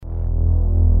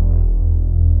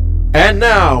And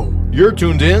now, you're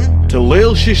tuned in to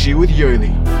Leil Shishi with Yoely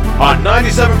on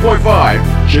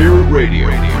 97.5 J-Root Radio.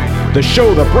 The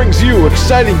show that brings you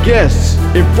exciting guests,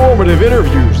 informative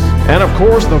interviews, and of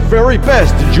course the very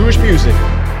best in Jewish music.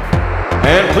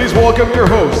 And please welcome your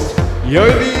host,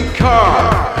 Yoely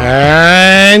Kar.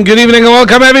 And good evening and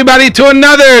welcome everybody to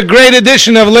another great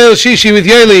edition of Leil Shishi with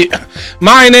Yoely.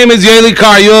 My name is Yoely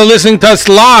Kar. You're listening to us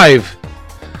live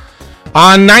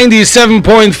on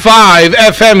 97.5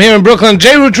 FM here in Brooklyn,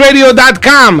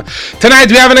 jrootradio.com. Tonight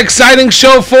we have an exciting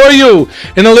show for you.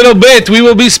 In a little bit, we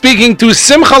will be speaking to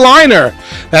Simcha Leiner.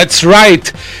 That's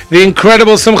right, the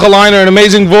incredible Simcha Leiner, an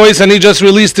amazing voice, and he just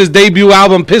released his debut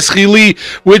album, Pischi Li,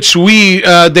 which we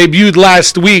debuted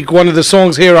last week, one of the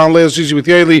songs here on Leil Shishi with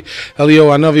Yoely, Elio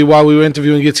Anovi, while we were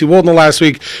interviewing Yitzi Waldner last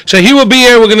week. So he will be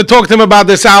here. We're going to talk to him about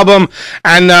this album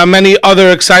and many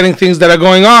other exciting things that are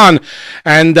going on.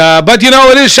 And but you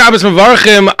know, it is Shabbos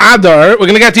Mevarchim Adar. We're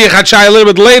going to get to Yechat Shai a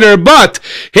little bit later, but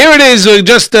here it is,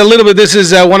 just a little bit. This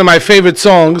is one of my favorite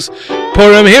songs,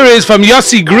 Purim. Here is from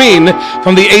Yossi Green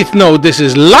from the 8th Note. This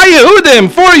is La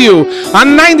Yehudim for you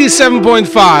on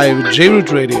 97.5 J-Root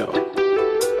Radio.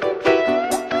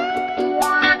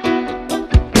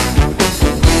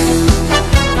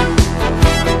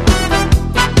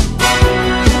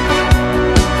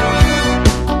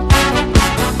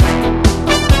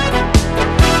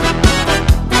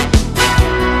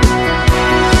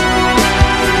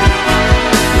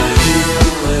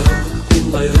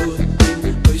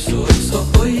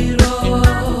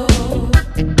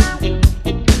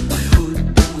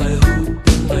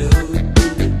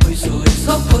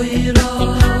 Oy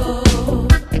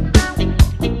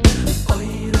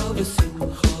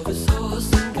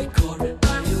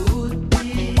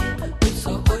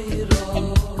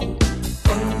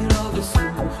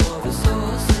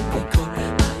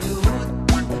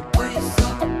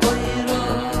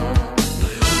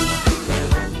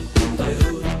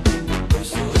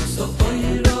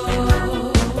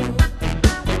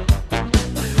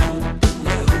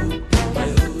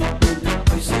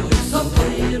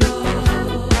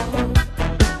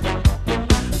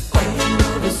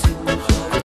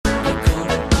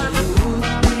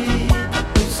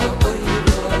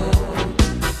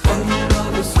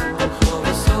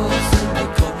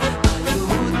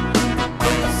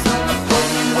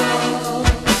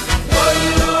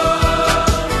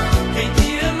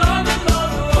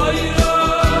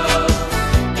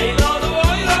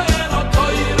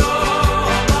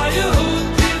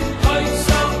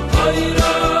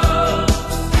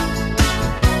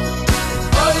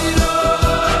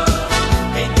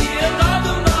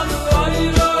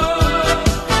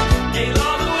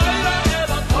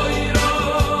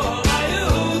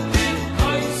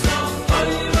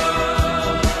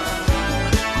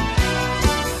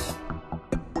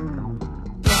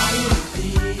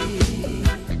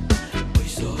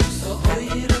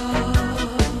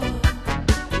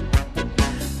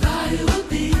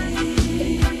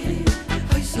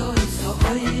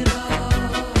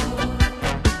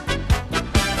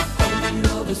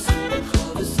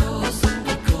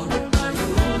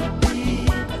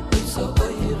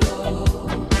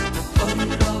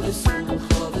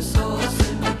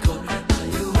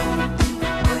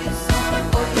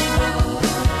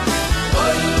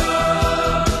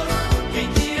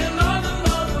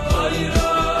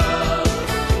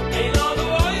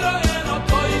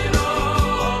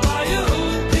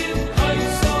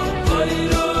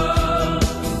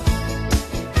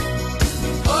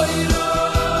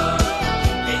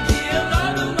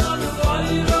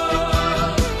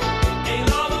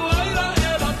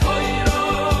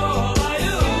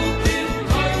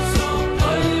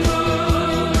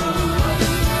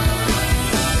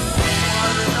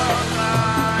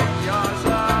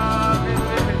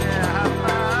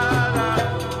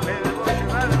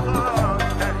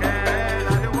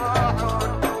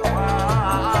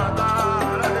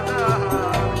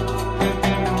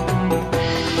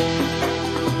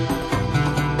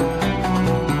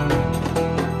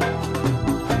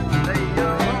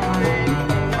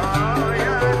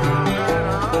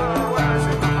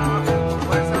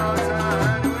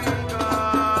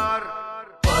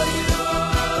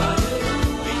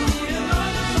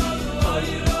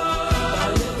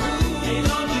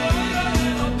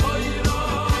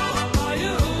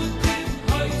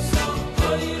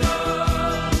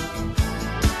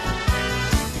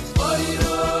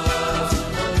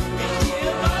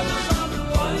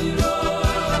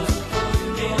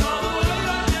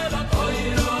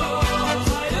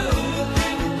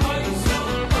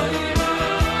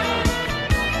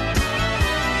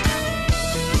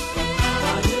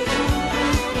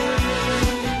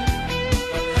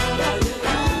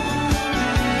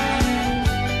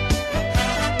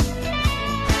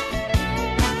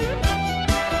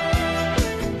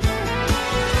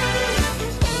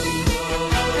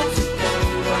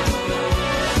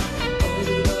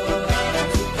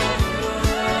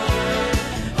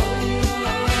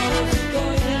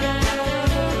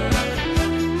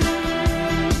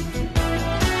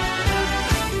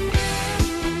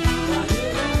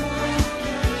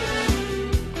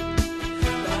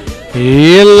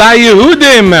Ila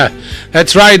Yehudim.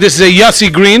 That's right. This is a Yossi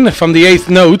Green from the 8th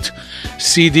Note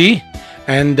CD.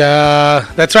 And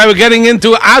that's right. We're getting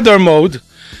into Adar mode.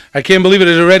 I can't believe it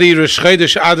is already. Rosh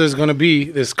Chodesh Adar is going to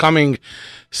be this coming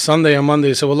Sunday and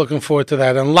Monday. So we're looking forward to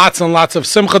that. And lots of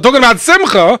Simcha. Talking about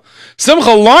Simcha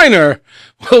Leiner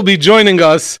will be joining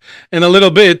us in a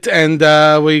little bit. And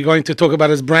we're going to talk about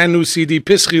his brand new CD,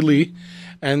 Pischili.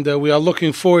 And we are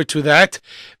looking forward to that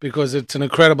because it's an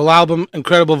incredible album,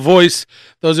 incredible voice.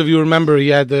 Those of you remember he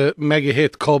had the mega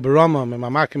hit Kol Barama,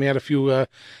 Mamakim. He had a few,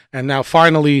 and now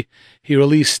finally he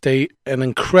released an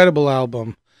incredible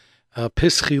album,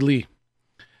 Pischili.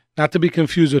 Not to be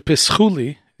confused with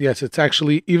Pischuli. Yes, it's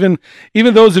actually even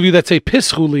those of you that say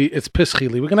Pischuli, it's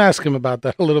Pischili. We're going to ask him about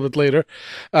that a little bit later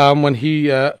when he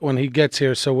gets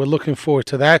here. So we're looking forward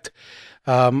to that.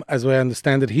 As we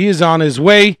understand it, he is on his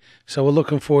way, so we're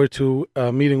looking forward to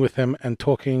meeting with him and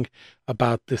talking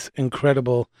about this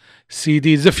incredible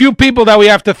CD. There's a few people that we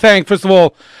have to thank. First of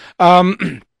all,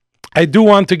 I do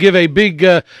want to give a big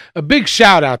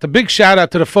shout out to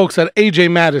the folks at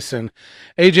AJ Madison,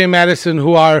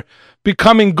 who are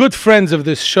becoming good friends of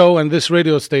this show and this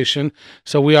radio station.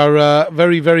 So we are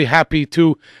very, very happy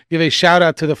to give a shout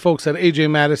out to the folks at AJ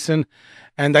Madison.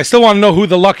 And I still want to know who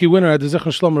the lucky winner at the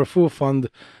Zichron Shlomo Refuah Fund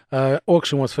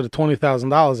auction was for the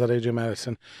 $20,000 at AJ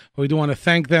Madison. We do want to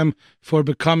thank them for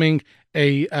becoming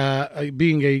being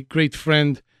a great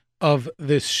friend of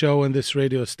this show and this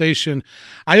radio station.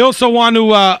 I also want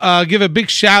to give a big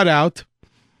shout out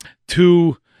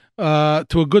to a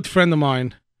good friend of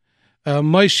mine,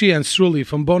 Moishi and Sruli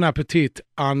from Bon Appetit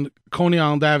on Coney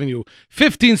Island Avenue,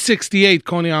 1568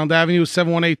 Coney Island Avenue,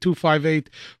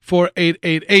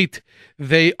 718-258-4888.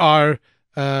 They are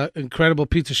incredible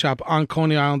pizza shop on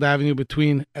Coney Island Avenue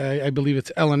between, I believe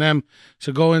it's L&M.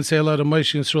 So go and say hello to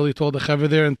Moshe and Sruli, told the Chaver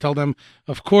there, and tell them,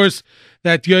 of course,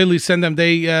 that Yoely sent them.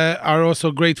 They are also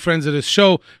great friends of this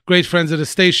show, great friends of the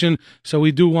station. So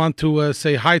we do want to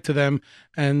say hi to them.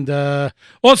 And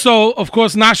also, of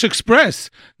course, Nash Express,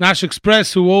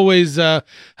 who always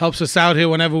helps us out here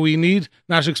whenever we need.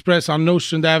 Nash Express on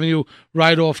Nostrand Avenue,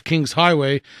 right off Kings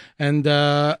Highway. And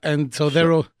so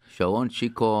they're all... Sharon,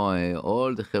 Chico,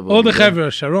 all the Chaver,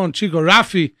 Sharon, Chico,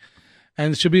 Rafi,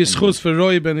 and it should be a schus for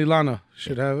Roy Ben Ilana.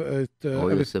 Should have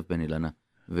Roy Yosef Ben Ilana.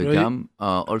 וגם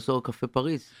also Cafe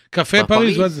Paris. Cafe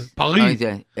Paris was Paris.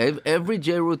 Every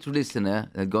J-Root listener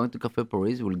going to Cafe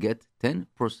Paris will get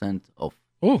 10% off.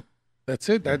 Oh, that's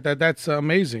it. That's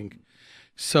amazing.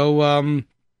 So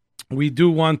we do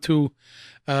want to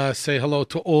say hello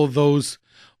to all those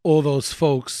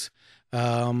folks.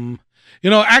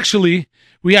 Actually,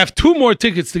 we have 2 more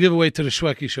tickets to give away to the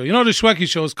Shweki show. The Shweki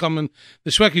show is coming.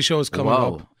 The Shweki show is coming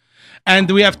up.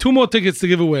 And we have 2 more tickets to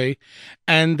give away.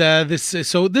 And this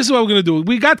is what we're going to do.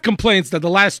 We got complaints that the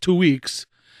last 2 weeks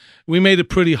we made it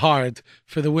pretty hard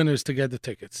for the winners to get the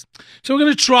tickets. So we're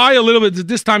going to try a little bit.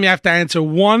 This time you have to answer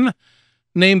one,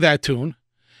 name that tune.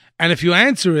 And if you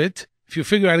answer it, if you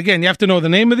figure out again, you have to know the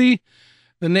name of the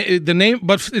name,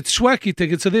 but it's Shweki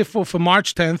tickets. So therefore, for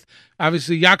March 10th,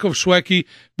 obviously Yaakov Shweki,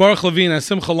 Baruch Levine, and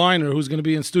Simcha Leiner, who's going to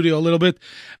be in studio a little bit.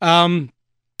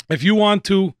 If you want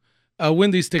to win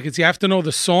these tickets, you have to know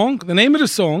the song, the name of the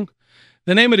song,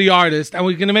 the name of the artist, and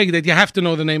we're going to make it that you have to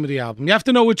know the name of the album. You have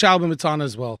to know which album it's on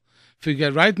as well.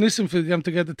 Forget, right, Nissim, for them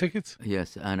to get the tickets?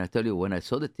 Yes, and I tell you, when I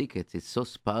saw the tickets, it's so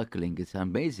sparkling, it's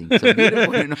amazing. So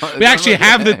beautiful, we actually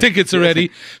have the tickets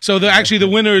already. So the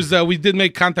winners, we did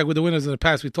make contact with the winners in the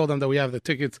past. We told them that we have the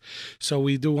tickets. So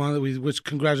we do want which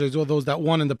congratulates all those that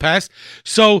won in the past.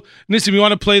 So, Nissim, you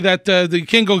want to play that? You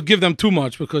can't go give them too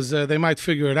much because they might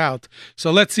figure it out. So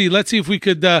let's see if we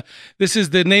could, this is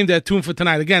the name that tune for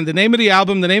tonight. Again, the name of the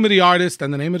album, the name of the artist,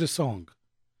 and the name of the song.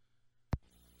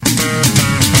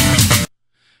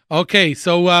 Okay,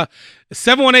 so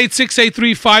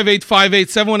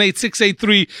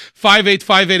 718-683-5858,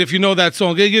 718-683-5858 if you know that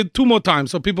song. I'll give 2 more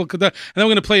times so people could, and then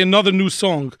we're going to play another new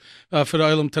song for the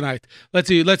Olam tonight. Let's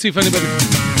see if anybody...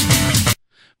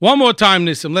 One more time,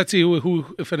 Nissim. Let's see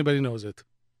who if anybody knows it.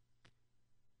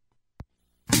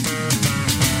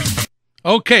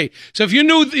 Okay, so if you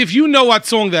know what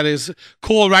song that is,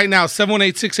 call right now,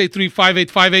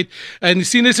 718-683-5858. And you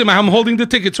see, Nissim, I'm holding the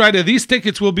tickets right there. These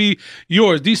tickets will be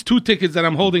yours. These 2 tickets that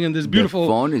I'm holding in this beautiful... The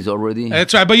phone is already...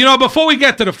 That's right. But, before we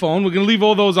get to the phone, we're going to leave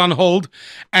all those on hold.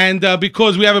 And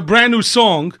because we have a brand new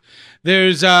song...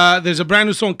 There's a brand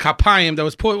new song, Kapayim, that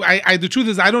was put. The truth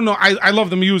is, I don't know. I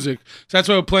love the music, so that's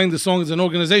why we're playing the song. It's an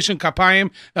organization, Kapayim,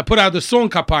 that put out the song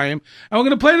Kapayim, and we're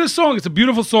gonna play this song. It's a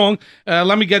beautiful song.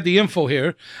 Let me get the info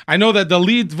here. I know that the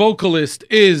lead vocalist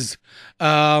is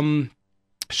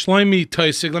Shlomi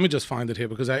Toisig. Let me just find it here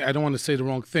because I don't want to say the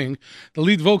wrong thing. The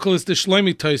lead vocalist is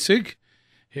Shlomi Toisig.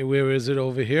 Here, where is it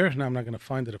over here? No, I'm not going to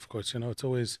find it, of course. You know, it's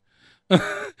always...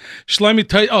 Shlomi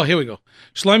Toisig. Oh, here we go.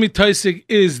 Shlomi Toisig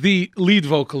is the lead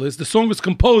vocalist. The song was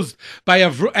composed by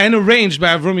and arranged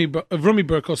by Avrumi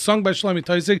Berko, sung by Shlomi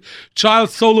Toisig, child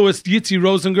soloist Yitzi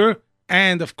Rosinger,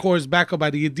 and, of course, backup by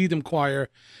the Yedidim Choir.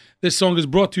 This song is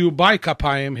brought to you by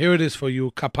Kapayim. Here it is for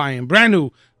you, Kapayim. Brand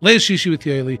new, Leil Shishi with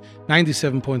Yoely,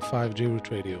 97.5 J-Root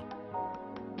Radio.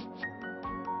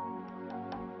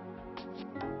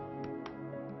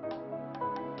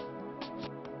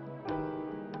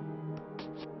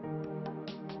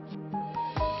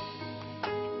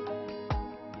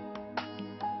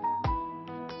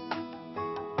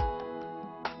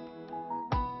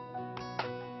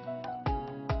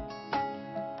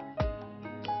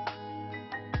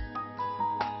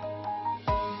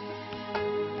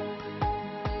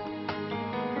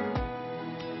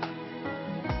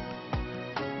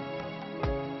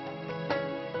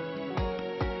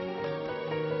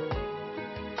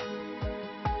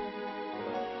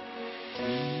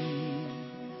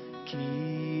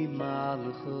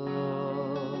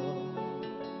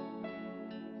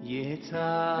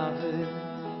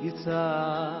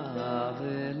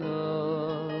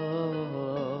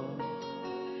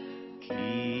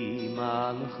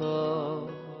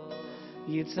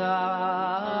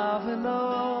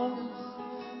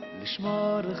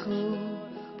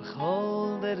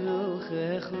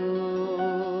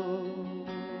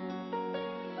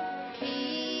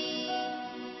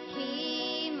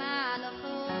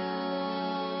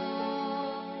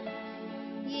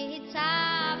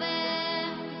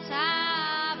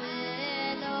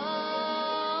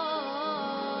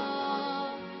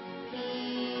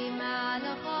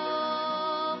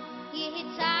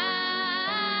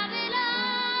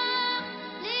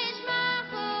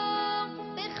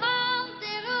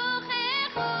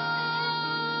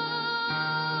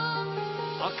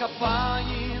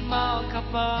 Kapayim al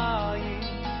kapayim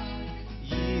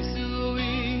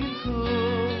Yisuinchu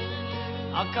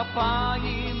Al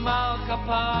kapayim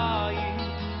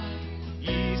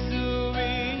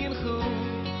Yisuinchu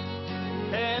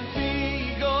En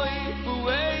figoy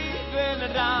buei ben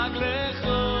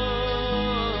raglecho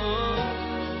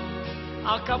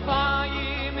Al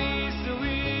kapayim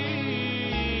Yisuinchu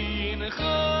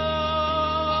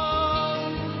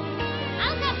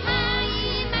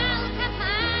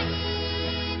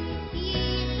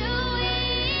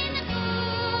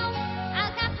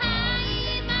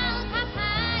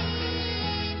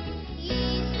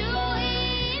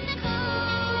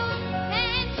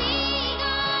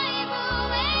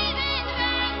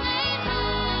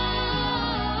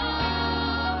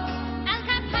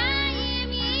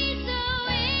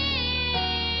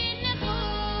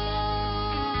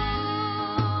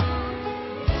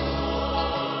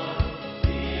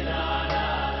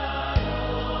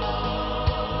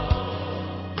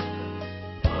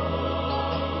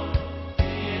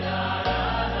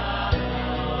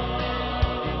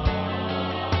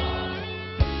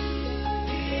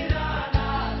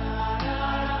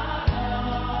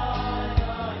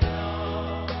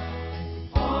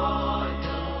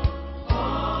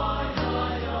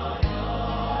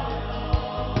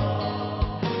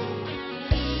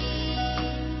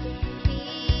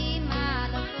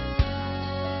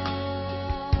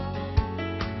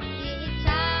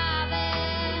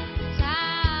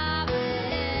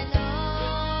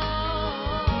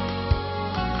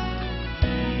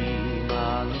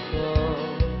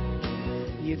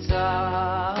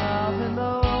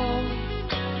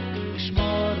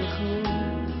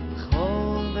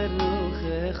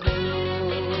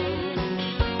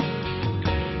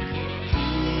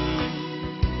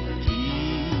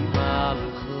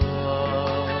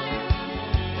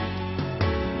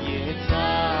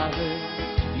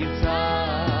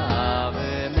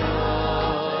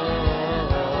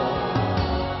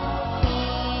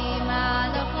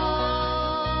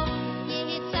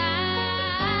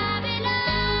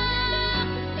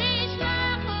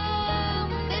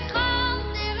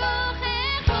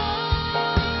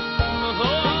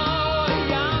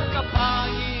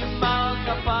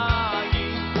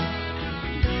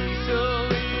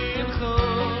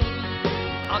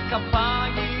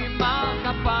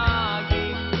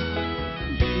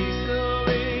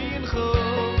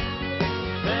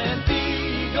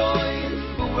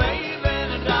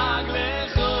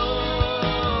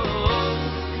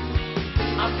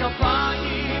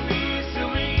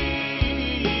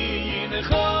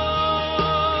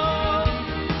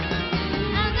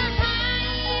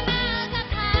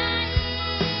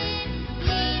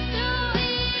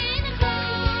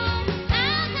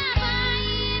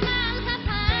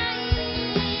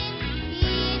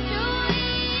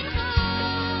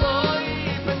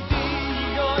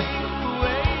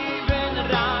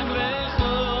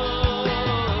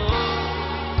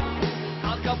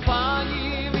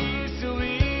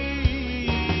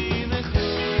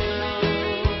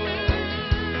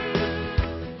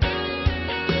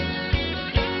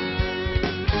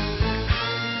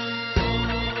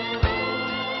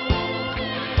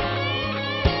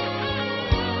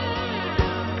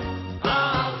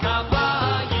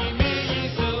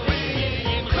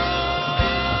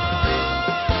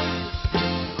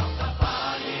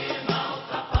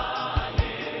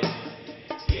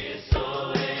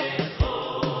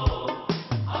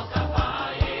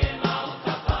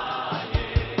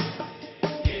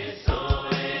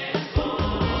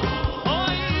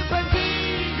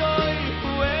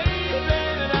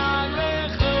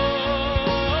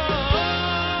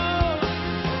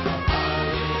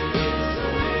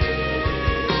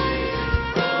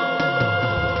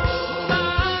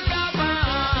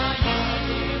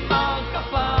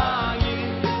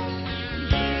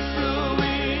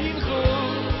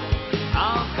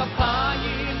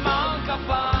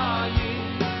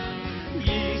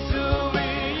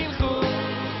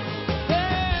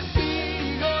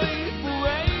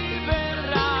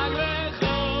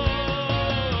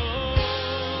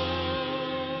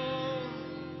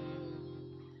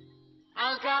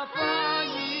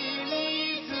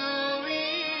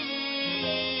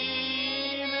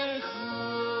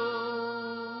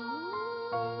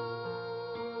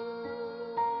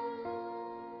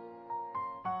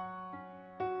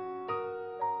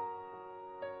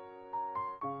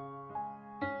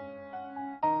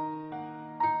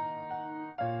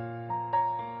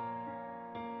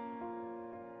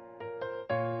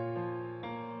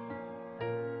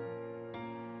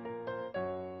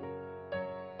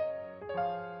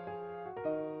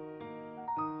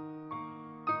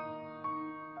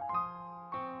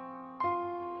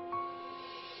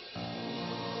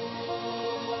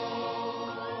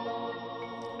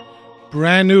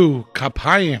Brand new,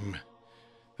 Kapayim.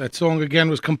 That song, again,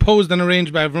 was composed and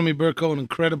arranged by Avrami Berko, an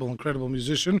incredible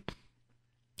musician.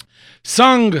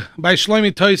 Sung by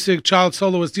Shlomi Toysik, child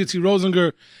soloist Yitzi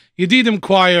Rosinger, Yedidim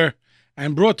Choir,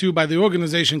 and brought to you by the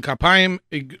organization Kapayim.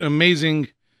 Amazing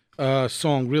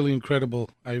song, really incredible.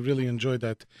 I really enjoyed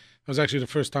that. It was actually the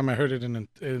first time I heard it in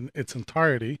its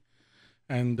entirety,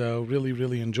 and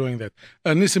really enjoying that.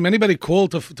 Nissim, anybody call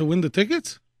to win the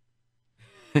tickets?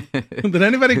 Did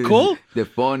anybody call? The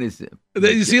phone is.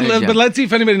 You see, but let's see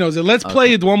if anybody knows it. Let's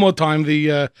play it one more time.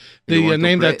 The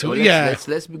name that. Well, yeah.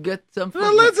 Let's get some.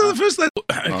 Well, let's first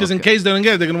because in case they don't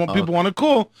get it, they're gonna want people want to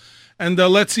call, and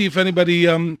let's see if anybody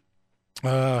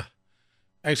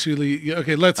actually.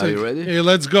 Okay, let's. Are you ready? Yeah,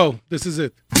 let's go. This is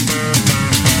it.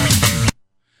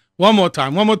 One more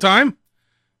time.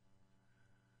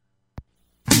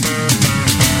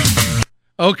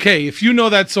 Okay, if you know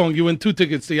that song, you win 2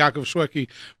 tickets to Yaakov Shweki,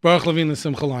 Baruch Levine, and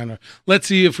Simcha Leiner. Let's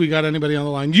see if we got anybody on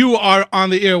the line. You are on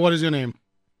the air. What is your name?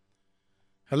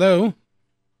 Hello?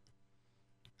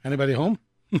 Anybody home?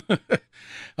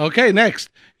 Okay,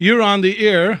 next. You're on the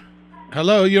air.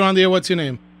 Hello, you're on the air. What's your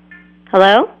name?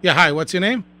 Hello? Yeah, hi. What's your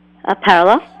name?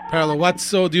 Parla. Parla.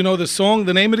 Do you know the song,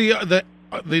 the name of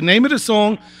the name of the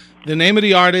song, the name of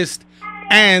the artist,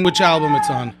 and which album it's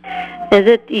on? Is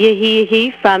it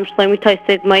he from Shlomi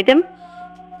Toysik Maidim?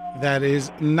 That is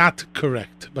not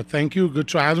correct, but thank you. Good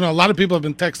try. I don't know. A lot of people have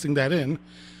been texting that in,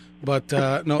 but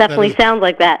no. Definitely sounds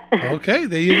like that. Okay,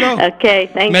 there you go. Okay,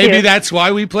 thank you. Maybe that's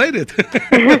why we played it.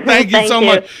 Thank you so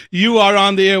much. You are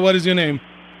on the air. What is your name?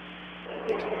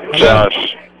 Hello?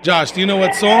 Josh, do you know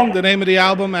what song, the name of the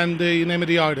album, and the name of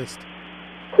the artist?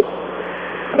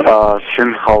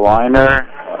 Simcha Leiner,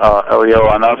 Elio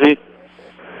Anavi.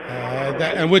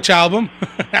 And which album?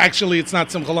 Actually, it's not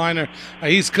Simcha Leiner.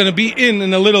 He's going to be in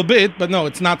a little bit, but no,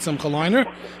 it's not Simcha Leiner.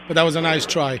 But that was a nice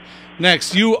try.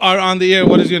 Next, you are on the air.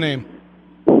 What is your name?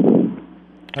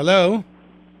 Hello?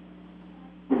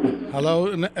 Hello?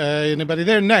 Anybody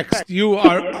there? Next, you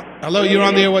are... Hello, you're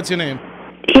on the air. What's your name?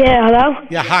 Yeah, hello?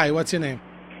 Yeah, hi. What's your name?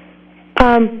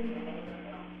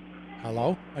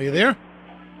 Hello? Are you there?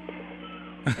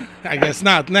 I guess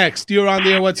not. Next, you're on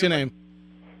the air. What's your name?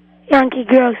 Yankee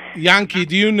Gross. Yankee,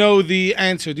 do you know the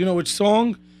answer? Do you know which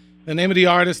song? The name of the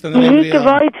artist and the name of the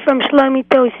album? from Shlomi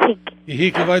Toysik.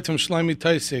 Yehikavait from Shlomi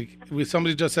Toysik.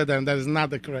 Somebody just said that, and that is not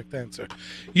the correct answer.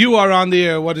 You are on the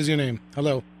air. What is your name?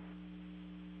 Hello.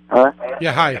 Hello?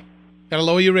 Yeah, hi. Gotta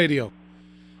lower your radio.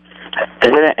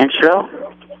 Is it an intro?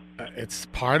 It's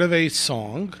part of a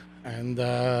song, and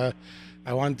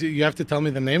you have to tell me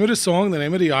the name of the song, the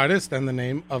name of the artist, and the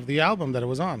name of the album that it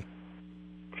was on.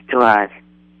 It's too hard.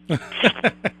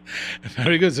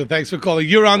 Very good. So thanks for calling.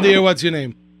 You're on the air. What's your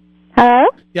name? Hello?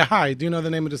 Yeah, hi. Do you know the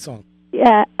name of the song?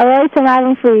 Yeah, Arise from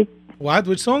Avon Fried. What?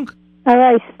 Which song?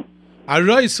 Arise.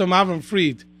 Arise from Avon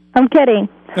Fried. I'm kidding.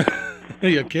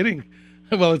 You're kidding.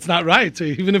 Well, it's not right. So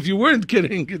even if you weren't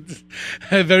kidding, it's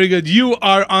very good. You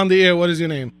are on the air. What is your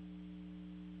name?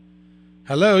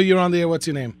 Hello, you're on the air. What's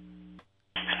your name?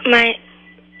 Yeah,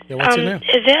 what's your name?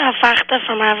 Is it Hafachta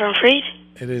from Avon Fried?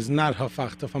 It is not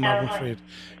Hafachta from Avon Fried.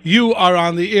 You are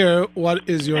on the air. What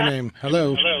is your name?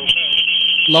 Hello.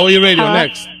 Lower your radio.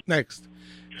 Next.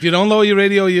 If you don't lower your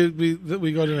radio,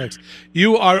 we go to next.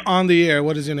 You are on the air.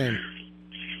 What is your name?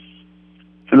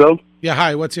 Hello? Yeah,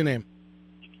 hi. What's your name?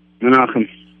 Menachem.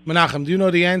 Menachem, do you know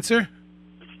the answer?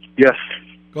 Yes.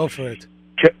 Go for it.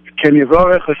 Can you go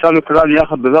it's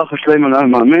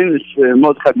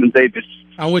Mordechai Ben David.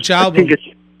 On which album?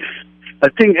 I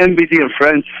think MBD and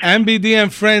Friends. MBD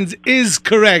and Friends is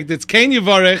correct. It's Ken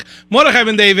Yevarech, Mordechai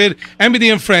Ben David,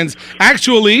 MBD and Friends.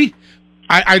 Actually,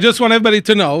 I just want everybody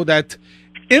to know that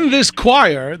in this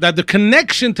choir, that the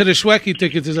connection to the Shweki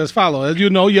tickets is as follows. As you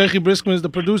know, Yechi Briskman is the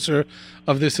producer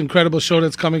of this incredible show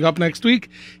that's coming up next week.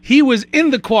 He was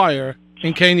in the choir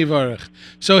in Ken Yevarech.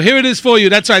 So here it is for you.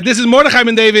 That's right. This is Mordechai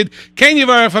Ben David, Ken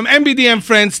Yevarech from MBD and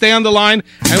Friends. Stay on the line,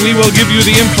 and we will give you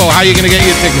the info how you're going to get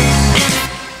your tickets.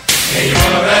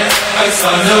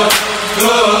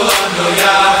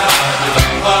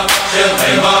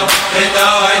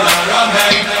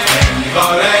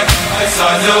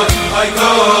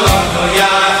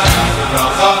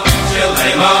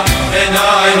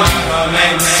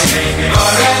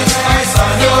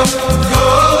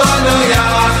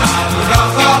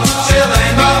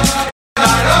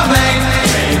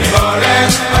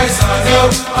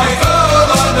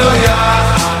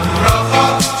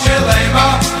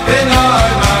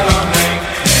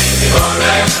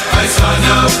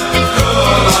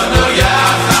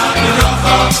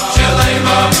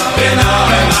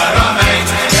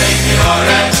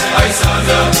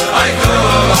 Sons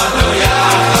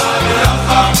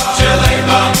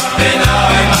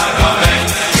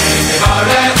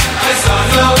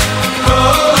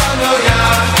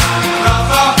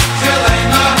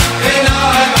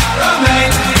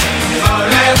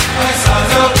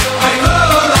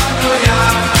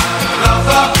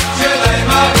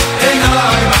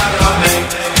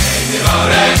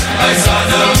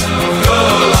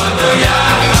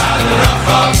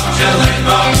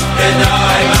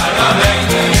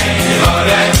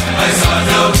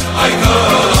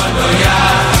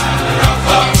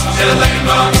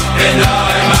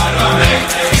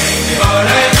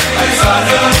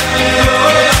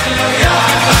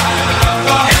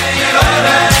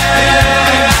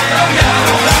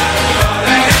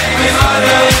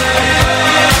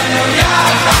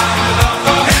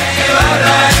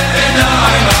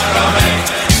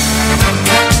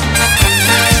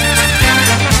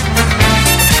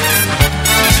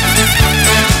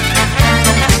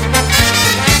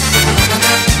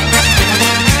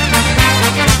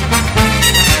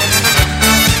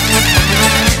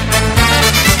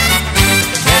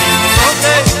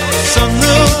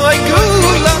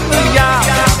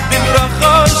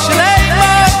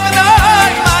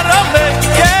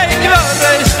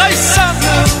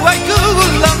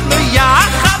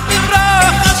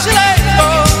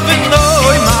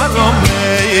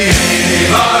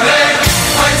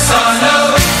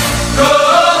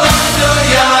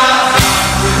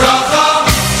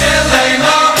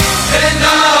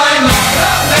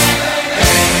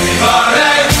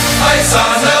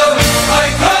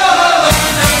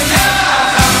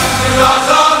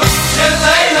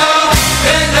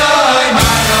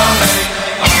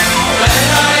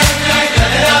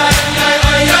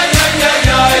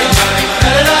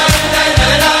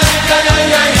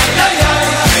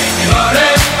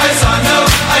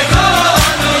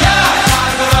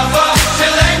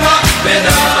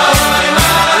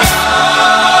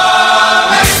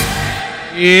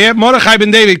Yeah, Mordechai ben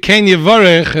David, Ken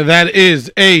Yevarech, that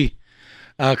is a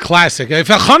classic. If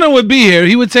Elchanan would be here,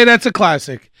 he would say that's a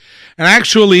classic. And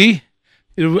actually,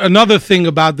 another thing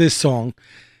about this song,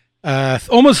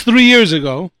 almost 3 years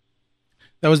ago,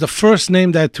 that was the first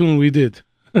Name That Tune we did.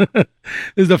 This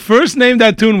is the first Name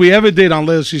That Tune we ever did on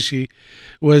Leil Shishi,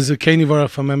 was Ken Yevarech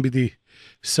from MBD.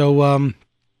 So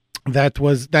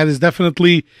that is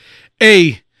definitely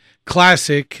a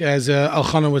classic, as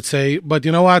Elchanan would say. But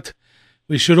you know what?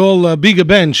 We should all be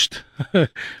gebenched,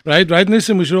 right? Right,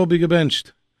 Nissim? We should all be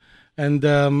gebenched, and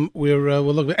we'll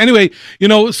look. Anyway, you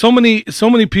know, so many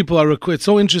people are. It's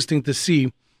so interesting to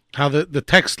see how the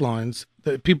text lines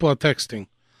that people are texting.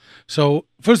 So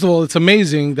first of all, it's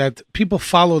amazing that people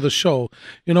follow the show.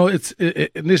 You know,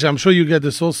 Nisha, I'm sure you get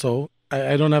this also.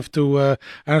 I don't have to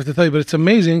tell you, but it's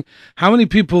amazing how many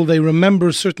people, they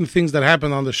remember certain things that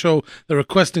happened on the show. They're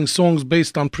requesting songs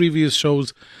based on previous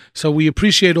shows. So we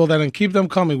appreciate all that and keep them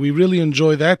coming. We really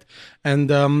enjoy that. And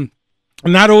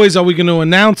not always are we going to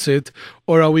announce it,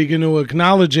 or are we going to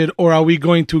acknowledge it, or are we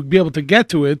going to be able to get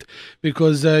to it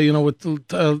because, with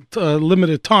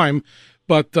limited time.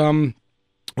 But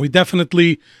we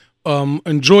definitely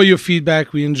enjoy your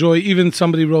feedback. We enjoy, even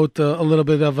somebody wrote a little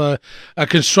bit of a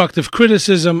constructive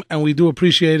criticism, and we do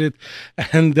appreciate it.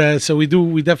 And so we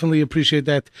definitely appreciate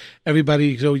that,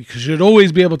 everybody. So you should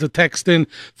always be able to text in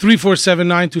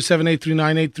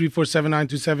 347-927-8398,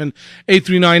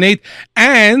 347-927-8398.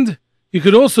 And you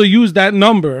could also use that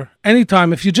number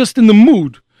anytime if you're just in the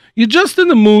mood. You're just in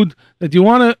the mood that you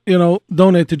want to,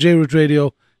 donate to J-Root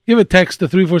Radio. Give a text to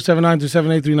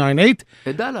 347-927-8398.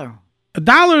 $1.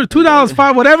 $1, $2,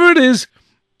 $5, whatever it is,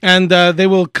 and they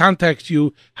will contact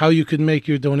you how you can make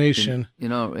your donation.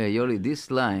 Yoely,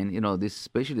 this line, this,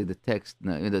 especially the text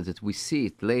that we see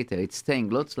it later, it's staying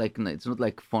lots, like it's not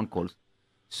like phone calls.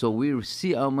 So we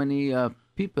see how many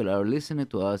people are listening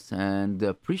to us and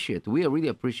we really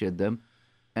appreciate them.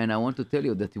 And I want to tell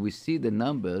you that we see the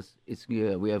numbers.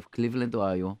 We have Cleveland,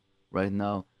 Ohio, right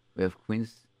now. We have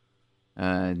Queens.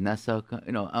 Nassau,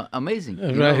 amazing.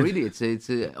 Right. Really, it's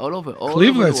all over.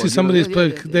 Cleveland. I see somebody's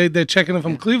they're checking it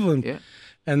from Cleveland. Yeah.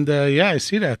 And I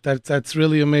see that. That's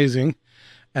really amazing.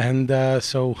 And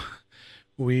so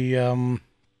we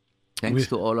thanks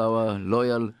to all our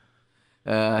loyal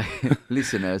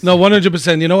listeners. No,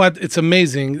 100%. You know what? It's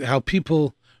amazing how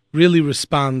people really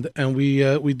respond, and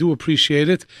we do appreciate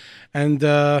it. And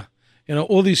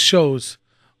all these shows.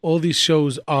 All these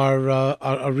shows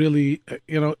are really,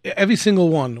 every single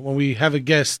one. When we have a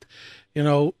guest,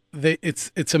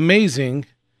 it's amazing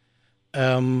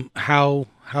how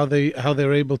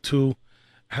they're able to,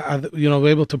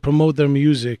 able to promote their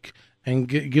music and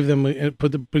give them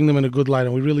bring them in a good light,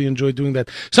 and we really enjoy doing that.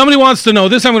 Somebody wants to know.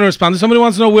 This I'm going to respond. Somebody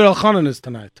wants to know where Elchanan is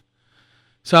tonight.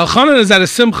 So Elchanan is at a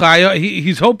Simcha.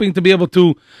 He's hoping to be able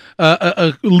to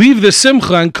leave the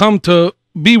Simcha and come to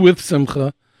be with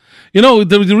Simcha.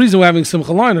 The reason we're having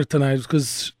Simcha Leiner tonight is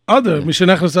because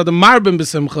Mishanechnas are the Marbim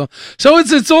b'Simcha. So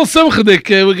it's all Simchadik.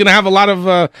 We're going to have a lot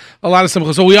of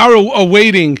Simcha. So we are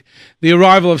awaiting the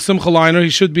arrival of Simcha Leiner. He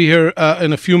should be here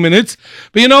in a few minutes.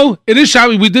 But it is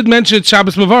Shabbos. We did mention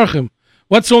Shabbos Mevarchim.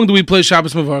 What song do we play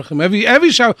Shabbos Mevarchim?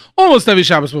 Every Shabbos, almost every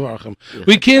Shabbos Mevarchim.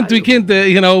 We can't. We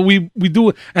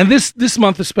do. And this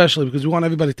month especially, because we want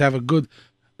everybody to have a good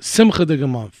Simcha Dig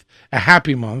month, a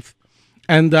happy month.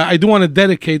 And I do want to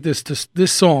dedicate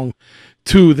this song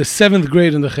to the 7th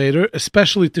grade in the Cheder,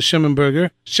 especially to Shimon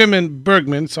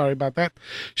Bergman, sorry about that.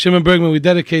 Shimon Bergman, we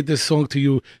dedicate this song to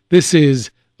you. This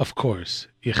is, of course,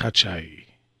 Yechachai.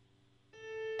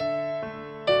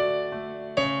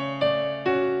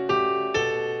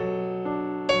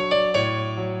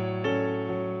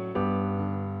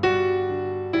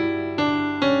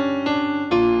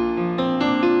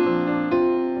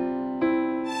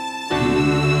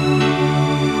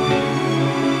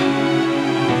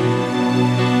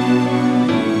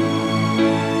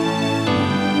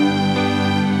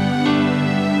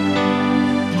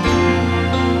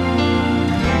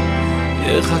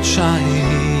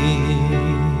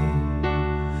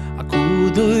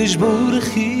 Akudosh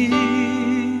Borchi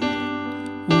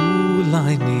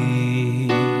Ulayni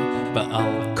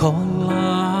Ba'al Kol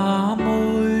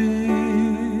Amoy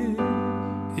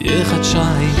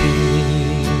Yechachai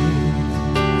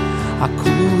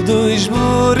Akudosh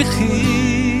Borchi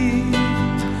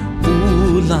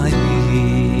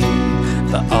Ulayni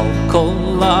Ba'al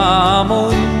Kol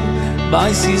Amoy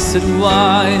Ba'is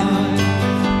Yisruai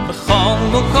B'chol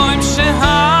Mokoim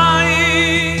Shehai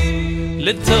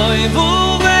L'toivu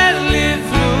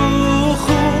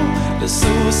v'livruchu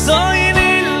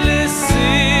L'susoyni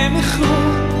l'simchu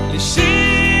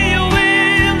L'shiyu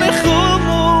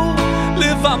v'lechumu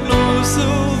L'vamnusu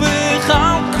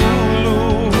v'chalkulu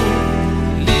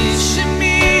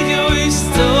L'shemiyo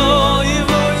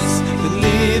yistoyvois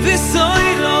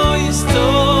L'livisoyro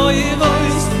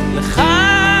yistoyvois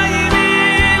L'chayimi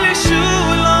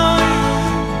l'shuloy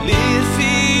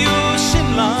L'irfiyu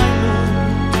shilaynu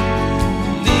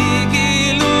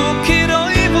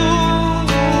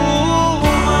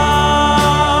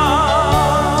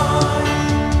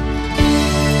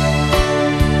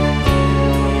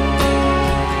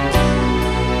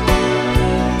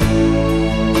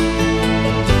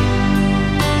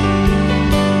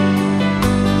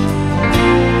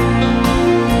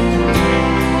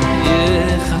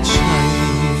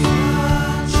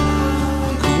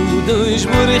Dois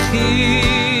morri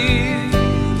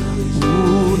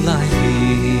Ulai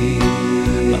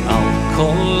Ba'al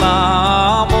Kol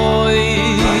Amoy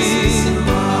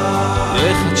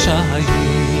Echachai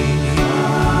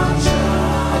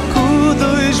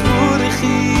Dois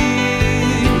morri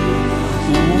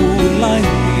Ulai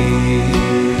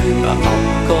Ba'al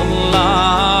Kol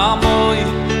Amoy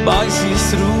Ba'is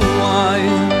Yisruai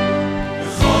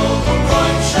B'chol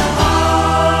Mokoim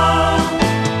Shehai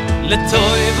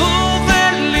L'toivu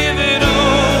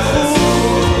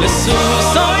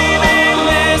L'susoyni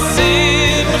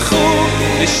l'simchu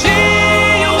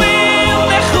L'shiyu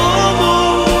v'lechumu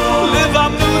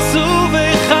L'vamnusu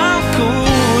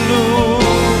v'chalkulu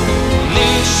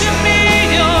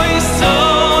L'shemiyo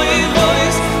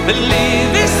yistoyvois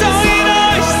V'livisoyro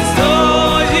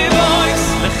yistoyvois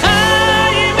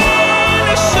L'chayimi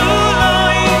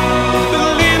l'shuloy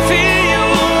V'lifiyu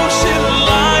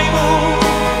shilaymu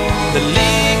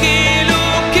V'ligilu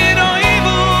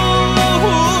kiroivu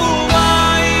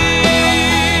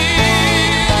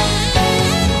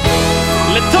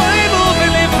L'toivu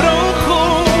v'livruchu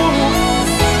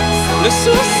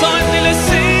L'susoyni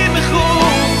l'simchu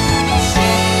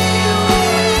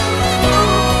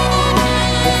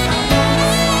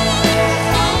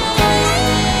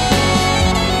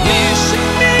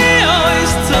L'shemiyo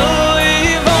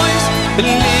yistoyvois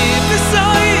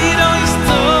V'livisoyro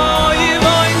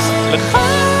yistoyvois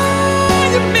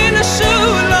L'chayimi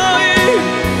l'shuloy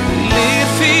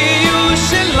L'irfiyu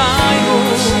shilaymu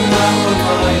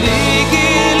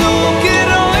L'gilu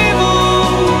kiroivu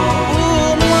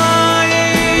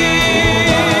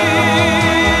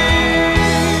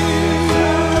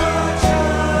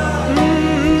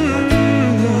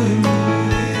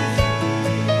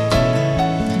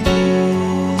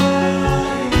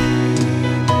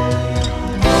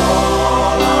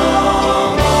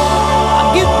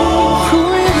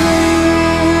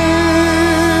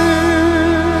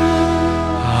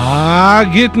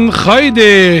Gitten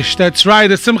Chodesh. That's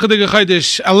right, a Simcha Dige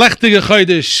Chodesh, a Lech Dige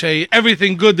Chodesh, a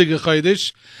everything good Dige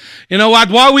Chodesh. You know what?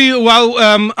 While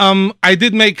I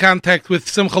did make contact with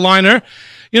Simcha Leiner,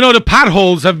 you know, the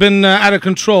potholes have been out of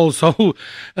control, so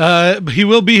he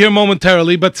will be here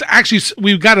momentarily. But actually,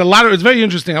 we've got a lot of, it's very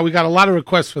interesting how we got a lot of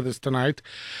requests for this tonight.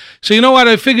 So you know what?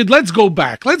 I figured let's go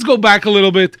back a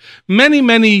little bit. Many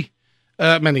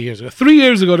years ago, 3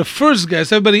 years ago, the first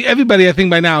guest, everybody, I think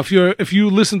by now, if you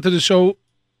listen to the show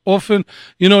often,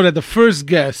 you know that the first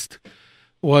guest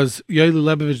was Yoely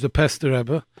Lebovich, the Pester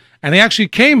Rebbe, and he actually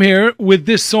came here with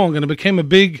this song, and it became a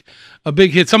big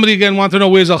hit. Somebody again wanted to know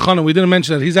where's Elchanan. We didn't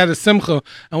mention that he's at a Simcha,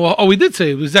 and we did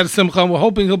say he's at a Simcha, and we're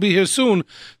hoping he'll be here soon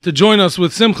to join us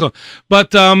with Simcha.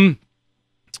 But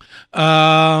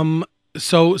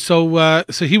so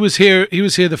he was here. He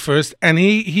was here the first, and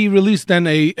he released then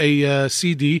a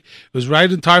CD. It was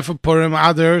right in time for Purim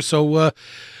Adar. So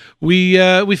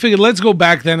we figured let's go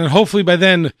back then, and hopefully by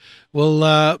then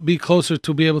we'll be closer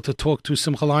to be able to talk to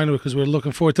Simcha Leiner, because we're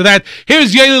looking forward to that.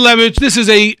 Here's Yoely Lebovich.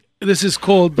 This is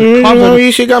called the cover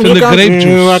from the grape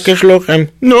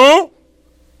juice. No.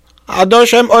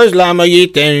 Adoshem Oizlama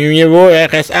Yiten,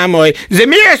 Jewoeches Amoy. Ze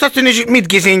mir ist das nicht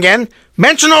mitgesingen?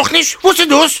 Menschen auch nicht? Wusste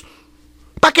du's?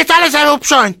 Pack jetzt alles auf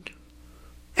schon.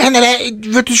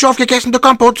 Wird nicht aufgegessen, der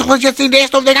Kompott. Ich muss jetzt die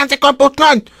nächste auf der ganze Kompott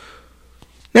nehmen.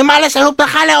 Nimm alles auf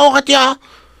der Halle auch, ja.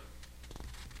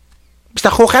 Bist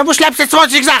du hoch, wo schleppst du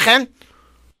 20 Sachen?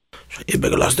 Ich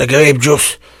übergelassen der Grape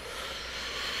Juice.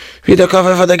 Wie der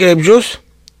Kaffee von der Grape Juice?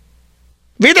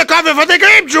 Wie der Kaffee von der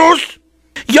Grape Juice?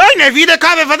 Joine, wie der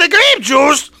Kaffee von der Grape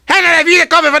Juice? Henry, wie der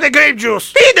Kaffee von der Grape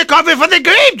Juice? Wie der Kaffee von der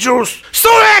Grape Juice? So,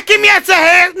 komm jetzt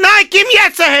her! Nein, komm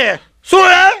jetzt her! So,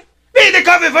 wie der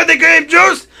Kaffee von der Grape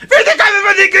Juice? Wie der Kaffee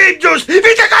von der Grape Juice? Wie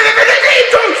der Kaffee von der Grape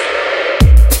Juice?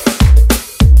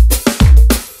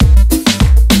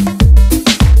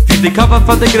 Wie der Cover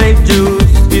for the grape juice,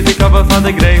 wie der Cover for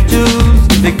the grape juice,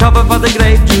 wie der Cover for the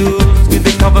grape juice, wie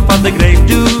der Cover for the grape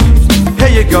juice. Here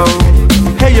you go,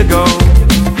 here you go,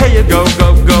 here you go,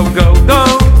 go, go, go, go.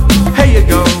 Here you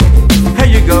go, here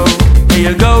you go, here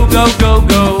you go, go, go,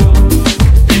 go.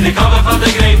 Wie der Cover for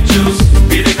the grape juice,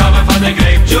 wie der Cover for the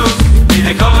grape juice, wie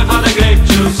der Cover for the grape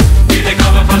juice, wie der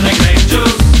Cover for the grape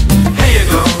juice. Here you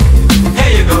go,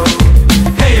 here you go,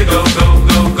 here you go, go,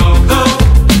 go, go, go.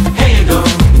 Here you go.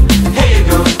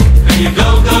 You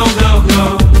go, go, go,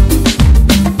 go.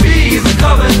 B is the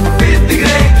cover with the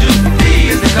grape juice. B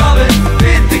is the cover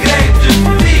with the grape juice.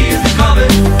 B is the cover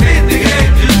with the grape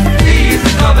juice. B is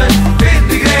the cover with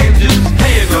the grape juice.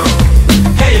 Here you go,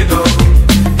 here you go,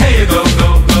 here you go, go,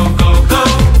 go, go, go.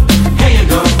 Here you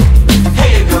go,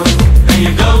 here you go, here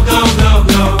you go, go, go,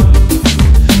 go.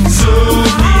 So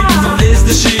is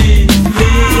the she.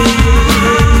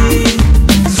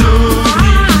 So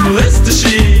is the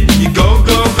she. You go,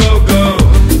 go, go, go.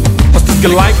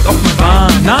 Geliked auf mein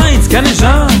Wahn. Nein, es kann nicht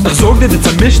an. Ich sorg dir, das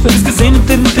zermischte. Ist gesehen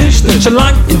unter den Tisch. Schon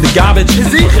lang in der Garbage.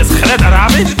 Ist ich, es gerät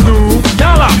Arabisch. Nu,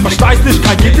 Jalla, verstehst nicht,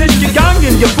 kein Giddisch.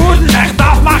 Gegangen, gefunden, ich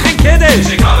darf machen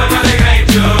Kiddisch. Ich habe von der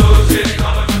Grape Juice. Ich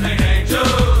habe von der Grape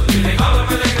Juice. Ich habe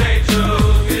von der Grape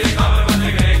Juice. Ich habe von der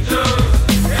Grape Juice.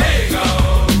 Hey go,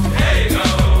 hey go,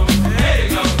 hey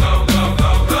go, go, go,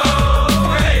 go, go.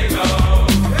 Hey go,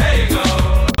 hey go,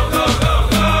 go, go,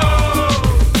 go.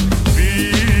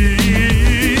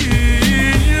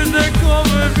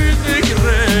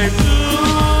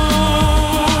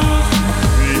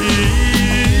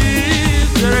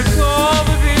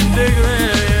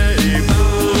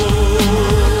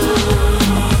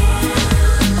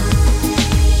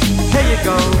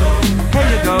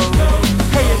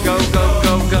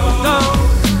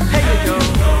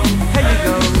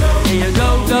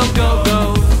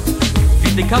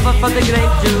 Cover for the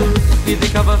grape juice, be the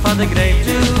cover for the grape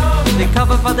juice, be the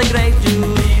cover for the grape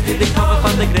juice, be the cover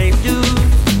for the grape juice.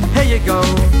 Here you go,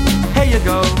 here you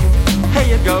go, here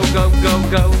you go, go, go,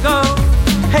 go, go.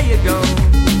 Here you go,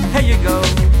 here you go,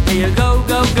 here you go,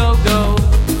 go, go, go.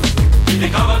 Be the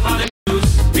cover for the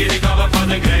juice, be the cover for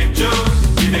the grape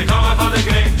juice, be the cover for the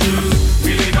grape juice,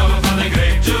 be the cover for the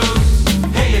grape juice.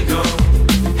 Here you go,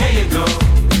 here you go,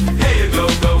 here you go,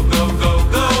 go, go, go,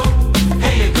 go.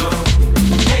 Here you go.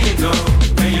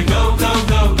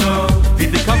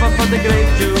 Cover for the grape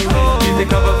juice, be the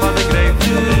cover for the grape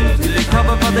juice, be the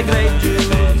cover for the grape juice,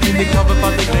 be the cover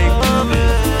for the grape juice.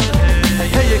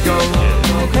 Here you go,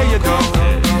 here you go,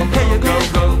 here you go,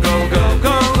 go, go, go,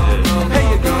 go. Here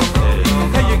you go,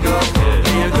 here you go,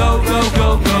 here you go, go, go,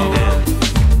 go.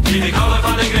 Be the cover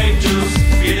for the grape juice,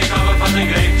 be the cover for the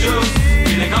grape juice,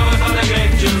 be the cover for the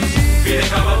grape juice, be the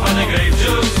cover for the grape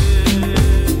juice.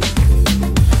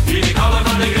 Be the cover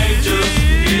for the grape juice,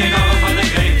 be the cover for the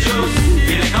grape juice.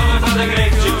 Be the cover for the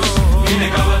grape juice. Be the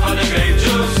cover for the grape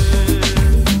juice.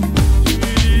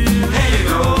 Here you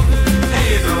go.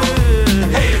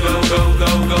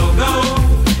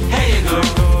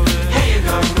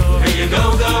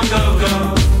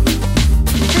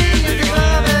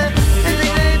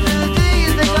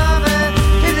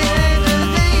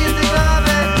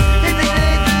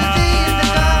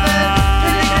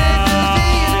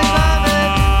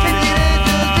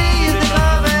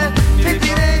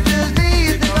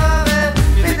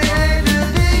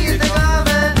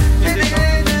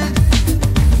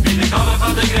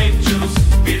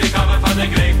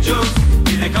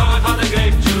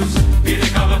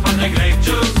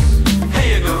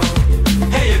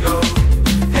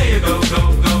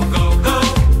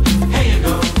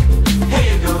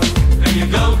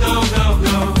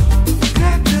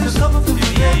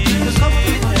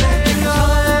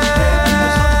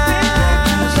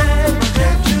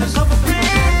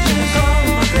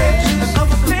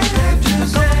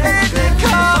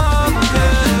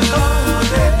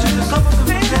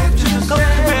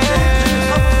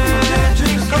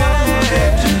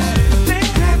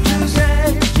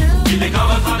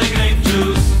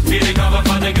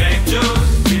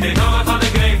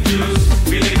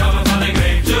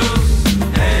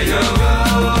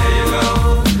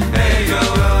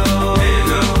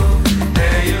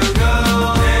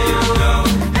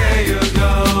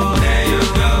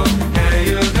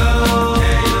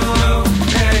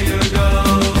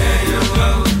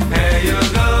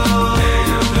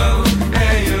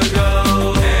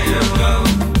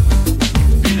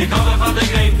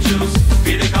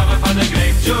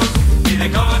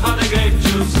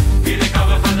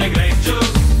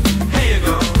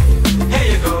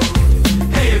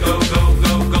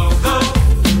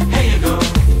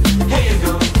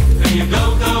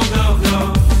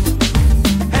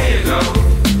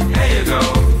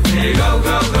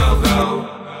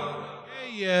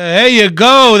 There you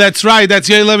go. That's right. That's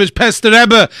Yoely Pester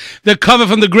Rebbe, the cover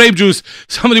from the Grape Juice.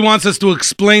 Somebody wants us to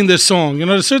explain this song. You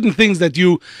know, there's certain things that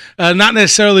you not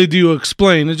necessarily do you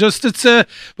explain.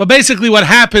 But basically what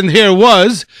happened here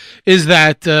is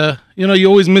that you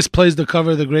always misplace the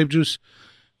cover of the Grape Juice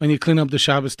when you clean up the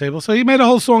Shabbos table. So he made a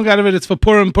whole song out of it. It's for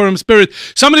Purim spirit.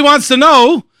 Somebody wants to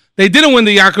know. They didn't win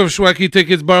the Yaakov Shweki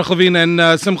tickets, Baruch Levine and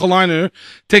Simcha Leiner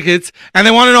tickets, and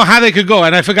they want to know how they could go.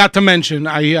 And I forgot to mention,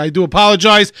 I do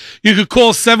apologize. You could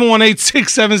call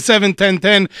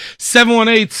 718-677-1010,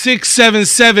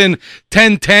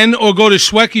 718-677-1010, or go to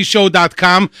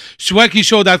shwekishow.com.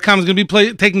 Shwekishow.com is going to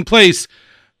be taking place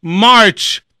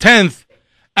March 10th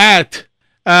at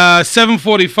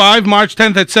 7:45, March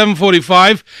 10th at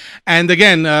 7:45. And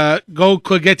again, go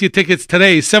get your tickets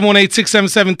today,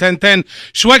 718-677-1010,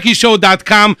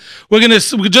 shwekishow.com. We're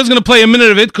just gonna play a minute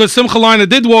of it because Simcha Leiner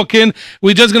did walk in.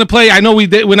 We're just gonna play. I know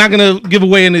we're not gonna give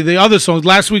away any of the other songs.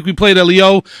 Last week we played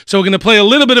Elio, so we're gonna play a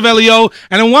little bit of Elio.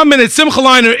 And in 1 minute, Simcha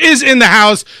Leiner is in the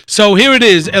house. So here it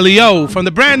is, Elio from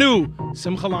the brand new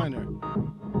Simcha Leiner.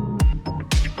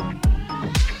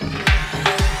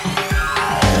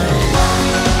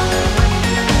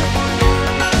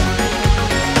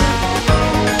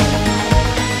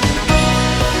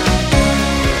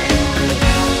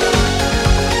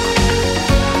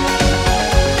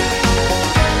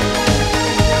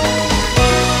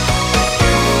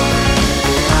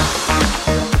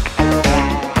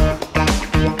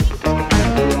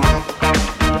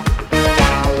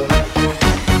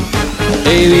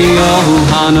 Eliyahu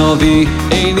Hanavi,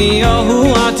 Eliyahu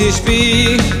Atishbi,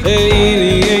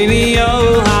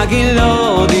 Eliyahu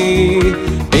Hagilodi,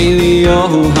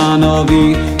 Eliyahu Hanavi,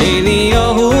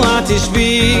 Eliyahu Atishbi,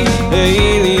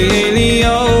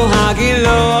 Eliyahu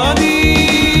Hagilodi,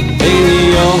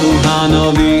 Eliyahu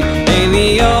Hanavi,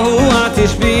 Eliyahu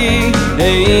Atishbi,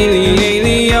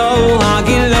 Eliyahu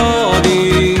Hagilodi,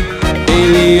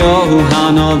 Eliyahu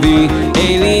Hanavi,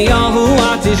 Eliyahu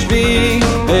Atishbi.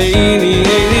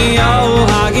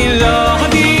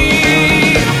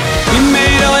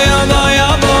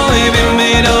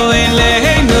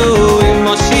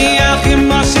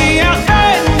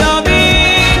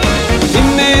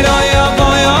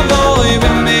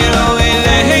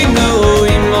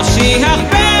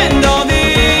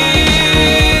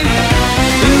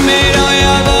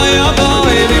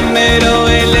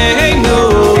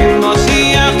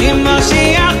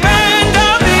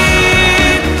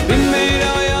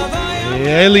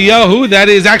 Eliyahu, that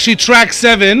is actually track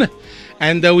 7,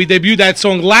 and we debuted that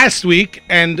song last week,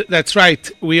 and that's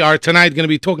right, we are tonight going to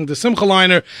be talking to Simcha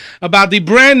Leiner about the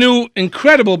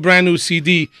incredible brand new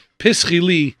CD, Pischi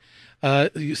Li,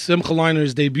 Simcha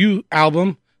Leiner's debut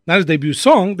album, not his debut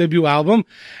song, debut album,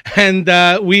 and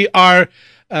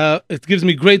it gives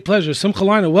me great pleasure. Simcha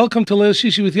Leiner, welcome to Leil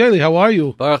Shishi with Yoely. How are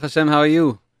you? Baruch Hashem, how are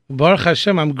you? Baruch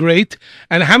Hashem, I'm great.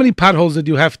 And how many potholes did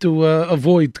you have to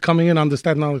avoid coming in on the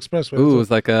Staten Island Expressway? Ooh,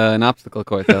 it's like an obstacle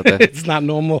course out there. It's not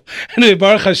normal. Anyway,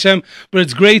 Baruch Hashem, but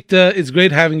it's great. It's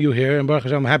great having you here. And Baruch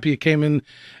Hashem, I'm happy you came in.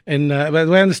 And by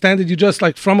the way I understand it, you just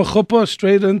like from a chuppah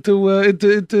straight into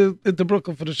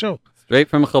Brooklyn for the show. Straight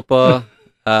from a chuppah.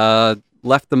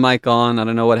 Left the mic on. I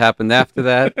don't know what happened after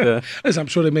that. I'm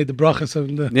sure they made the brachas.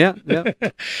 Yeah.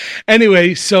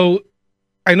 Anyway, so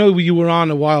I know you were on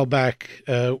a while back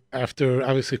after,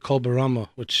 obviously, Kol Barama,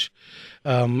 which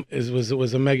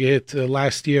was a mega hit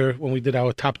last year when we did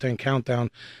our top 10 countdown.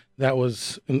 That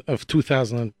was of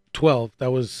 2012.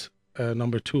 That was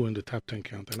number 2 in the top 10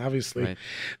 countdown. Obviously, right.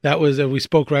 That was we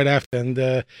spoke right after,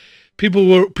 and people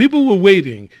were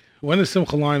waiting. When is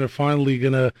Simcha Leiner finally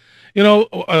gonna,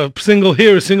 a single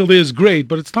here, a single there is great,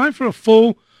 but it's time for a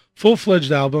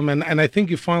full-fledged album, and I think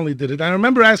you finally did it. I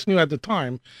remember asking you at the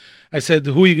time. I said,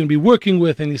 "Who are you going to be working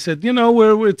with?" And he said,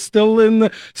 "We're still on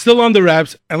the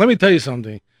wraps." And let me tell you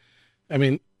something. I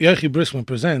mean, Yochi Brisman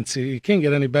presents. You can't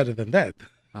get any better than that.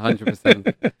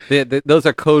 100%. Those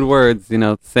are code words.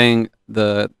 Saying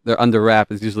they're under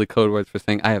wrap is usually code words for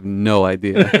saying I have no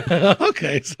idea.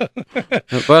 Okay. So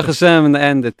Baruch Hashem, in the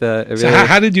end, it really. So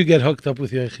how did you get hooked up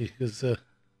with Yochi?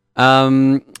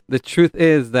 The truth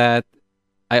is that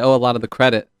I owe a lot of the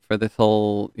credit for this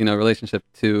whole, relationship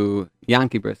to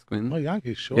Yankee Briskman. Oh,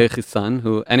 Yankee, sure. Yochi's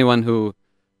son, anyone who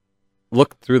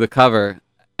looked through the cover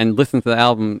and listened to the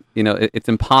album, it's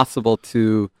impossible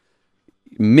to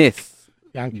miss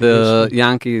the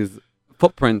Yankees'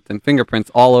 footprint and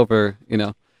fingerprints all over,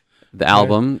 the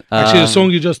album. Actually, the song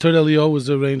you just heard, Elio, was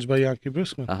arranged by Yankee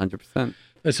Briskman. 100%.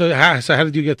 So how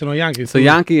did you get to know Yankee? So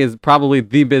Yankee is probably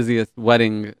the busiest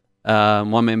wedding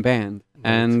one-man band.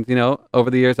 Right. And, over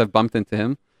the years I've bumped into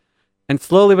him. And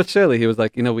slowly but surely, he was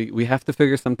like, we have to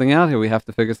figure something out here. We have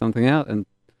to figure something out. And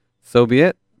so be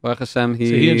it. Baruch Hashem,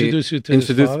 he introduced you to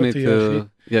introduced me to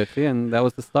Yochi, and that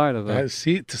was the start of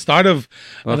it. The start of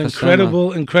an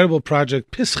incredible project,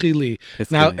 Pischili.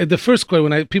 Now, the first question,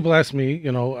 when people ask me,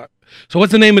 so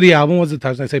what's the name of the album? What's the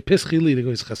title? And I say, Pischili. They go,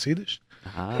 it's Hasidish.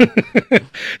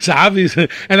 So obviously,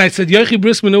 and I said, Yochi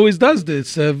Briskman always does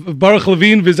this. Baruch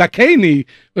Levine Vizakeni.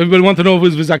 Everybody wants to know if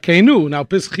it was Vizakenu. Now,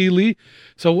 Pischili.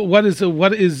 So what is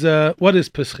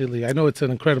Pischili? I know it's an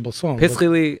incredible song.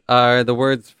 Pischili are the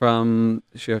words from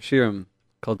Shir Shirim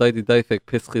called Daidi Daifik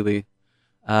Pischili.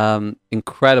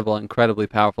 Incredibly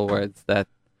powerful words that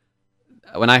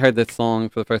when I heard this song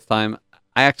for the first time,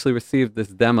 I actually received this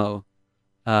demo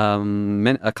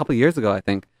a couple of years ago, I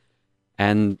think,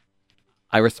 and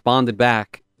I responded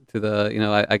back to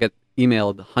the, I get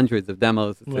emailed hundreds of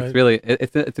demos. It's really,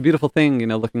 it's a beautiful thing,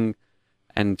 looking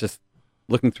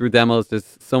through demos.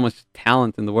 There's so much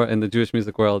talent in the Jewish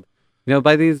music world,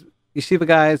 by these yeshiva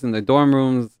guys in their dorm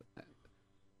rooms.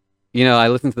 I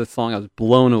listened to this song. I was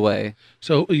blown away.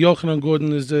 So Yochanan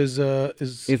Gordon is he's I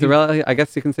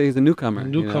guess you can say he's a newcomer.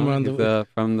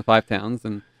 From the Five Towns,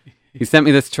 and he sent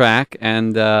me this track,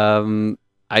 and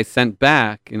I sent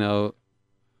back,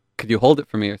 could you hold it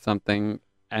for me or something?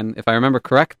 And if I remember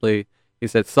correctly, he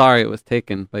said, sorry, it was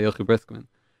taken by Yochi Briskman.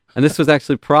 And this was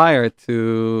actually prior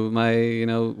to my,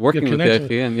 working with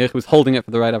Yochi, and Yochi was holding it for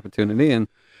the right opportunity. And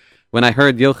when I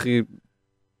heard Yochi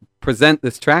present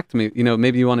this track to me,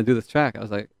 maybe you want to do this track, I was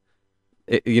like,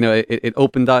 it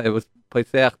opened up, it was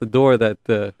the door that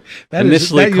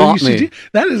initially caught me.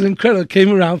 That is incredible. It came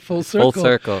around full circle. Full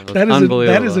circle. It was unbelievable.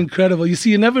 That is incredible. You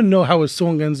see, you never know how a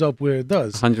song ends up where it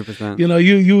does. 100%.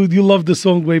 You loved the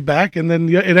song way back, and then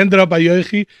it ended up by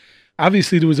Yochi.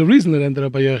 Obviously, there was a reason it ended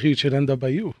up by Yochi. It should end up by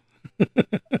you.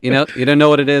 You don't know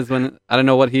what it is when I don't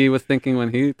know what he was thinking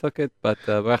when he took it, but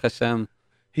Baruch Hashem.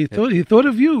 He thought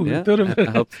of you. Yeah, I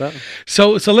hope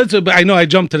so. So let's. I know I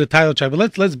jumped to the title track, but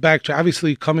let's backtrack.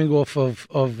 Obviously, coming off of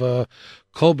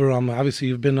Kol Barama, obviously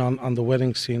you've been on the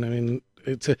wedding scene. I mean,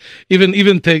 it's even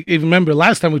remember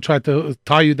last time we tried to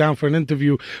tie you down for an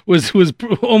interview was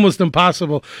almost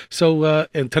impossible. So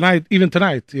and tonight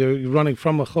you're running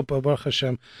from a chuppah, Baruch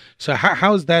Hashem. So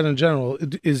how is that in general?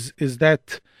 Is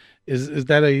that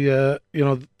the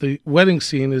wedding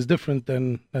scene is different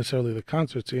than necessarily the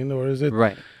concert scene, or is it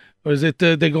right? Or is it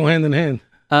they go hand in hand?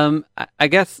 I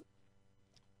guess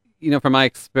from my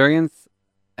experience,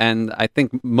 and I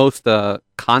think most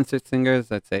concert singers,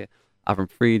 let's say Avram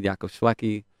Fried, Yaakov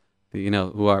Shweki,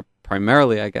 who are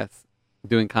primarily, I guess,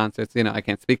 doing concerts. I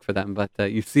can't speak for them, but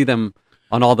you see them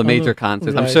on all the major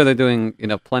concerts. Right. I'm sure they're doing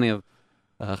plenty of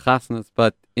chasnas,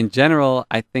 but in general,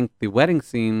 I think the wedding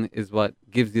scene is what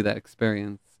gives you that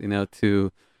experience,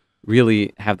 to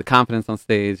really have the confidence on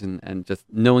stage and just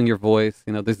knowing your voice.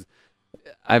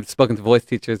 I've spoken to voice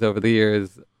teachers over the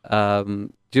years,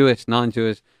 Jewish,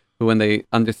 non-Jewish, who when they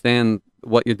understand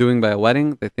what you're doing by a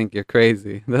wedding, they think you're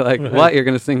crazy. They're like, right. What? You're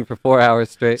going to sing for 4 hours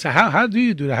straight? So how do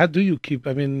you do that? How do you keep,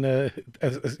 and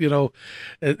you're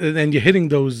hitting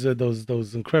those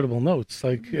incredible notes.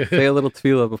 Like say a little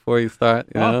tefillah before you start.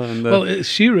 Well,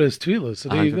 Shira is tefillah, so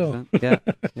there you go. Yeah.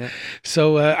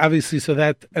 So obviously,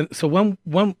 when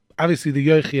obviously the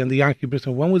Yochi and the Yankee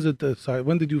Briskman, when was it?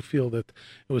 When did you feel that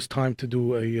it was time to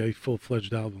do a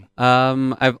full-fledged album?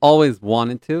 I've always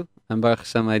wanted to. And Baruch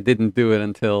Hashem, I didn't do it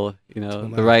until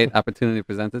the right opportunity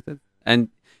presented it. And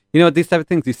these type of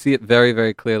things, you see it very,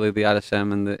 very clearly. The Ad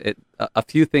Hashem, and a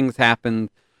few things happened,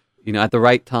 at the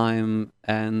right time.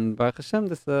 And Baruch Hashem,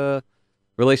 this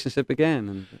relationship began.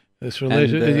 And this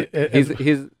relationship, he's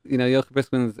Yochi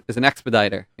Briskman is an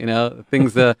expediter.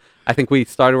 Things. I think we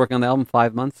started working on the album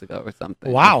 5 months ago or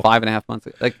something. Wow, 5.5 months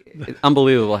ago. Like it's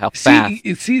unbelievable how fast.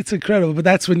 It's incredible. But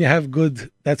that's when you have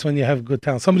good. That's when you have good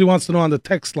talent. Somebody wants to know on the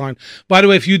text line. By the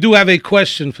way, if you do have a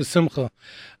question for Simcha,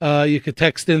 you could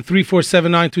text in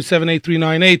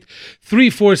 347-927-8398.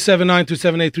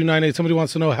 347-927-8398. Somebody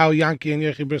wants to know how Yankee and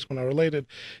Yochi Briskman are related.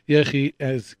 Yochi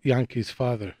is Yankee's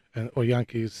father. Or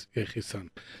Yankee's Yochi's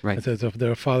son. Right. It's as if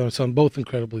they're a father and son, both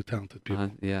incredibly talented people.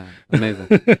 Yeah, amazing.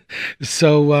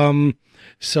 So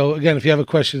again, if you have a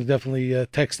question, definitely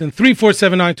text in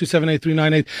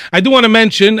 347-927-8398. I do want to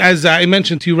mention, as I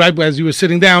mentioned to you right as you were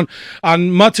sitting down, on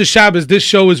Matzah Shabbos, this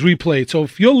show is replayed. So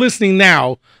if you're listening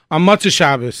now on Matzah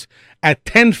Shabbos at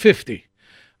 10:50,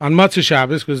 on Matzah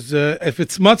Shabbos, because if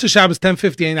it's Matzah Shabbos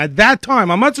 10:50, and at that time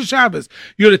on Matzah Shabbos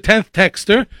you're the 10th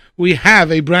texter, we have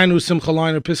a brand new Simcha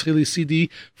Leiner Pischili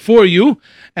CD for you.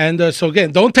 And so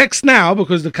again, don't text now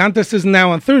because the contest is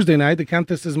now on Thursday night. The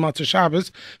contest is Matzah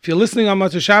Shabbos. If you're listening on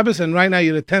Matzah Shabbos and right now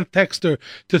you're the 10th texter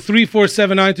to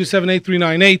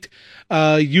 347-927-8398,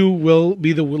 you will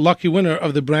be the lucky winner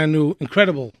of the brand new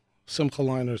incredible Simcha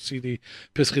Leiner CD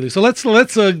Pischili. So let's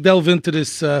delve into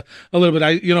this a little bit.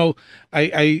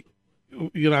 I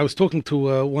was talking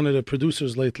to one of the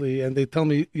producers lately, and they tell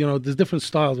me, there's different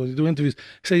styles when you do interviews.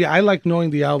 I say, I like knowing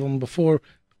the album before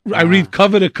I read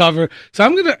cover to cover. So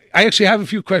I actually have a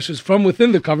few questions from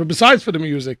within the cover besides for the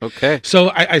music. Okay.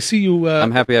 So I see you.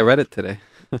 I'm happy I read it today.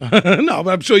 No,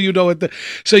 but I'm sure you know it.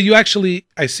 So you actually,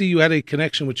 I see you had a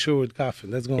connection with Sherwood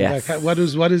Coffin. That's going back. What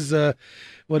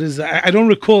is? I don't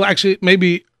recall. Actually,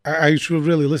 maybe I should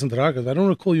really listen to the archives. I don't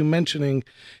recall you mentioning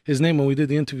his name when we did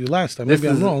the interview last time. Maybe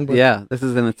I'm wrong. But yeah, this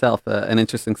is in itself an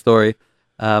interesting story.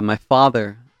 My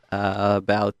father,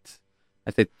 about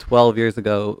I think 12 years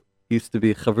ago, used to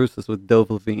be chavrusas with Dov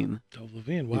Levine. Dov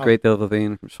Levine, wow. The great Dov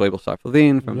Levine from Schwebel Sharp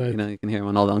Levine. From you can hear him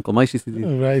on all the Uncle Moshe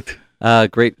CDs. Right.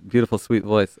 Great, beautiful, sweet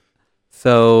voice.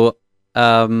 So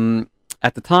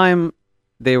at the time,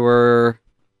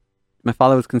 my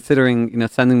father was considering,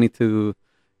 sending me to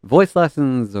voice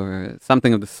lessons or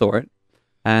something of the sort.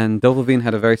 And Dov Levine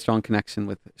had a very strong connection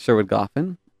with Sherwood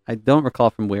Goffin. I don't recall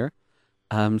from where.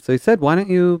 So he said, why don't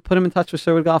you put him in touch with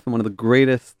Sherwood Goffin, one of the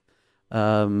greatest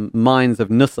minds of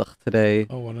Nusach today.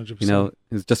 Oh, 100%.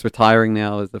 He's just retiring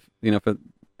now as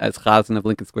as Chazan of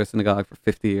Lincoln Square Synagogue for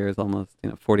 50 years, almost,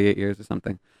 48 years or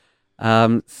something.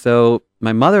 So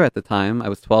my mother at the time, I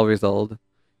was 12 years old,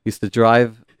 used to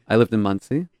drive, I lived in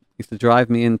Monsey, used to drive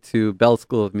me into Bell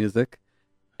School of Music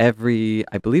I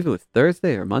believe it was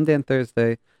Thursday or Monday and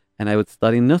Thursday, and I would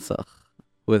study Nusach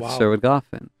with Sherwood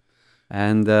Goffin.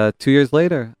 And 2 years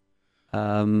later,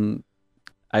 I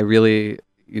really,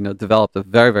 developed a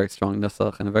very, very strong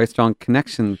Nusach and a very strong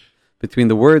connection between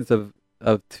the words of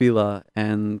Tefillah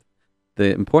and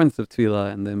the importance of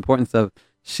Tefillah and the importance of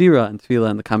Shira and Tefillah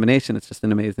and the combination. It's just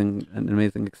an amazing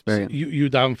experience. So you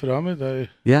down for Ahmed?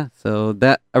 Yeah. So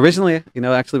that originally,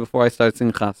 actually before I started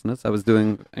singing chasnas, I was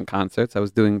doing in concerts. I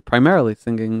was doing primarily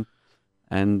singing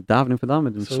and davening for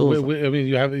Ahmed in shul.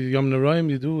 You have Yom Naraim.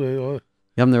 You do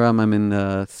Yom Naraim. I'm in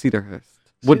Cedarhurst,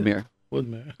 Woodmere.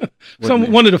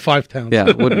 One of the 5 towns. Yeah,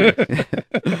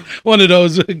 Woodmere. One of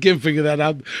those. Figure that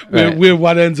out. Where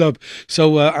what ends up.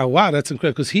 So wow, that's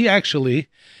incredible. Because he actually,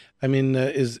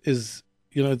 is.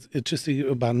 It's interesting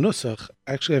about Nusach.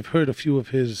 Actually, I've heard a few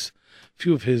of his. I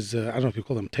don't know if you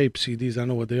call them tape CDs. I don't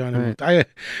know what they are. Right.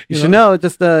 You should know.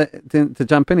 Just to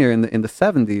jump in here, in the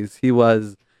 70s, he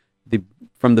was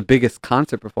from the biggest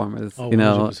concert performers. Oh,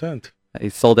 100%. He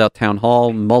sold out Town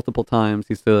Hall multiple times.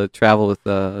 He used to travel with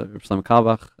Shlomo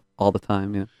Kabach all the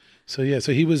time. So he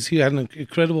had an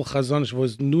incredible chazon.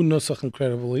 Was new Nusach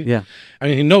incredibly. Yeah.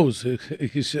 He knows.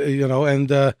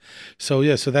 So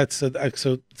that's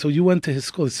so you went to his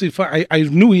school. See, I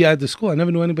knew he had the school. I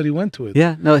never knew anybody went to it.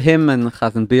 Yeah. No, him and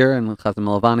Chazan Bir and Chazan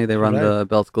Malavani, they run the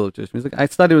Bell School of Jewish Music. I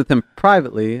studied with him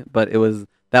privately, but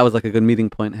that was like a good meeting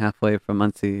point halfway from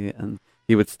Monsey, and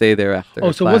he would stay there after.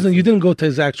 Oh, so you didn't go to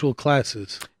his actual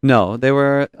classes? No,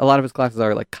 a lot of his classes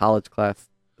are like college class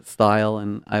style,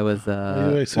 and I was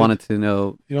wanted to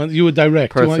know. You were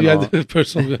direct. Personal. You had the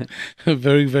personal.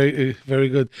 Very, very, very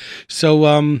good.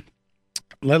 So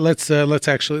let's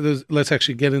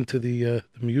actually get into the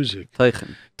music.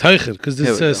 Teichen, because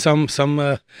this is some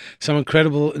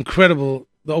incredible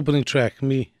the opening track.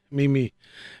 Me.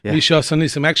 Misha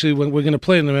Nisim. Actually, when we're going to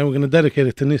play it, we're going to dedicate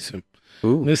it to Nisim.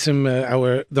 Ooh.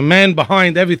 Nisim, the man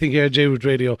behind everything here at J-Root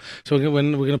Radio. So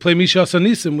when we're going to play Misha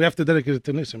Nisim, we have to dedicate it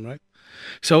to Nisim, right?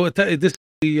 So this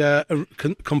is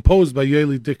composed by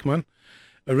Yoely Dickman,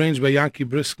 arranged by Yankee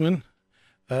Briskman.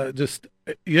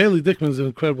 Yoely Dickman is an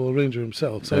incredible arranger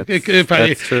himself. So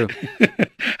that's true.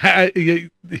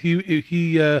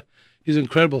 He's an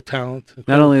incredible talent.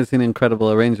 Not only is he an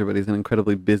incredible arranger, but he's an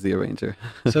incredibly busy arranger.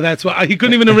 So that's why he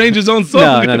couldn't even arrange his own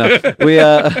song. No.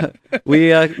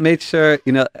 We made sure,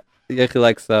 Yoely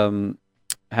likes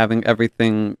having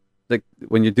everything, like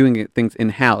when you're doing things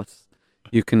in-house,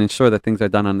 you can ensure that things are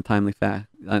done on a timely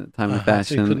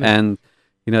fashion. And,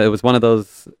 it was one of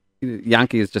those,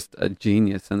 Yankee is just a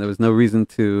genius, and there was no reason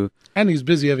to... And he's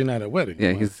busy every night at wedding.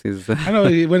 Yeah, he's I know,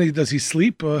 does he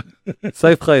sleep?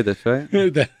 Saif Chodesh, right?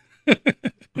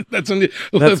 That's when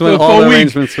all the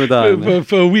arrangements were done.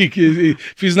 For a week,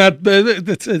 if he's not,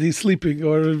 that's it, he's sleeping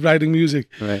or writing music.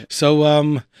 Right. So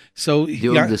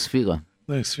during the Sphira.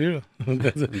 The Sphira.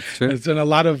 It's true. It's in a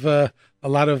lot of a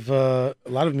lot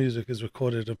of music is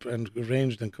recorded and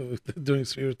arranged and during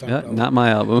Spirit Time. Yeah, not my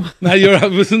album. Not your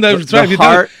album. That's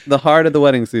right. The heart of the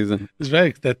wedding season. It's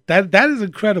right. That is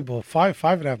incredible.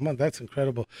 5.5 months. That's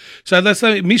incredible. So let's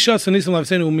say Misha Nisim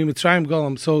Lavsenu Mitzrayim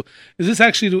Golem. So is this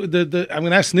actually the I'm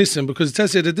going to ask Nisim because it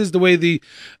says here that this is the way the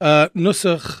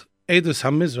Nusach Edus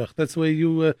HaMizrach. That's the way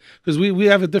you because we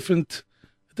have a different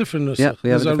nusach. Yeah,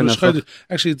 we have a different nusach.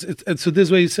 Actually, it's so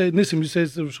this way you say Nisim. You say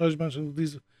it's the Rosh Hashanah.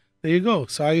 These. There you go.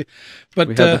 So we have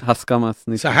the Haskamas.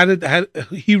 Nisim. So how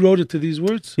he wrote it to these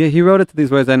words? Yeah, he wrote it to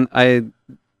these words, and I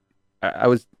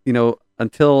was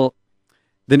until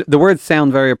the words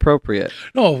sound very appropriate.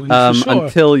 No, for sure.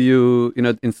 Until you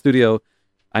in studio,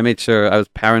 I made sure I was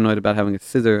paranoid about having a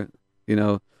scissor,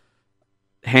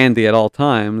 handy at all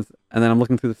times. And then I'm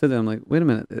looking through the scissor. I'm like, wait a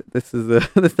minute, this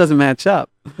doesn't match up.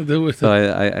 So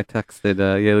I texted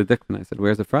Yoely Dickman. I said,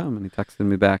 "Where's it from?" And he texted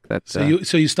me back that.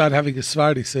 So you start having a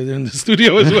Svardi scissor in the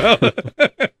studio as well.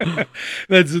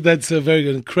 That's a very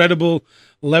good, incredible,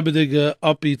 Lebedig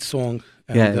upbeat song.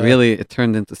 And, really, it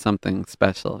turned into something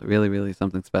special. Really, really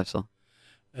something special.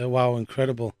 Wow,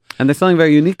 incredible. And there's something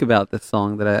very unique about this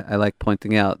song that I like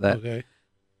pointing out. That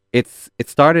it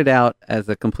started out as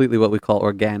a completely what we call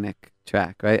organic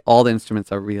track, right? All the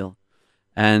instruments are real.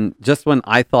 And just when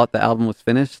I thought the album was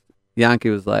finished, Yankee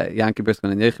Briscoe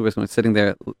and Yechi Briscoe were sitting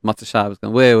there, Matzah Shah was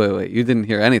going, wait, you didn't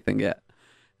hear anything yet.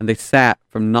 And they sat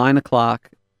from 9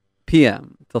 o'clock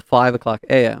p.m. till 5 o'clock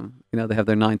a.m. They have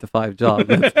their 9 to 5 job.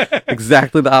 That's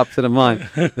exactly the opposite of mine.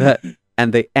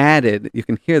 And they added, you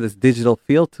can hear this digital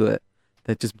feel to it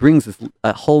that just brings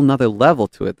a whole nother level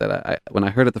to it that I when I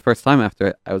heard it the first time after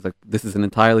it, I was like, this is an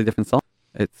entirely different song.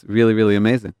 It's really, really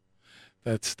amazing.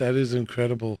 That is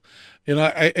incredible.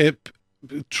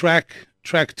 Track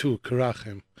 2,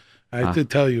 Karachim. I did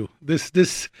tell you this.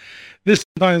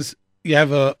 Sometimes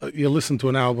you listen to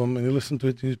an album and you listen to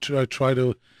it and you try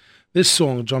to. This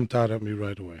song jumped out at me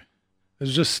right away.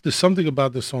 There's something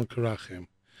about the song Karachim,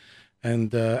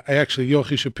 and I actually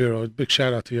Yochi Shapiro. Big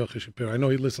shout out to Yochi Shapiro. I know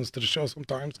he listens to the show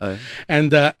sometimes,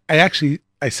 and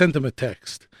I sent him a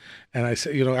text, and I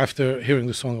said, after hearing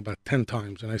the song about 10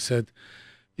 times, and I said,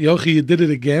 Yochi, you did it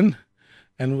again,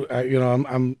 and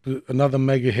I'm another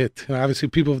mega hit. Obviously,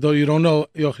 people though you don't know,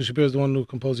 Yochi Shapiro is the one who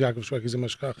composed Yaakov Shreki's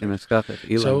Mashkach.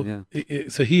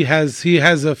 So he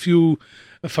has a few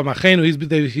from Achenu.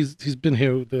 He's been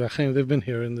here. The Achenu, they've been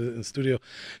here in the studio.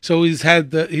 So he's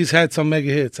had some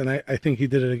mega hits, and I think he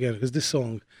did it again because this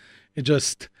song, it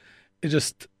just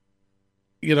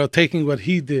taking what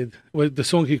he did, with the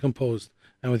song he composed.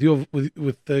 And with you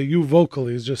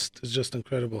vocally is just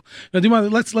incredible. Now, do you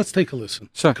mind? Let's take a listen.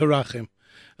 Sure. Karachim,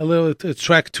 a little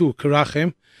track 2,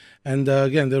 Karachim, and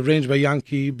again the arranged by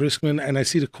Yankee Briskman, and I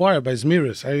see the choir by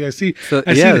Zmiris. I see. So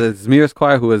the Zmiris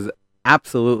choir, who is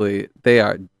they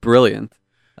are brilliant,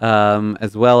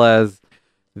 as well as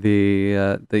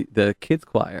the kids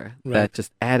choir that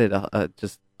just added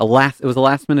it was a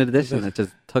last minute addition that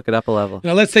just took it up a level.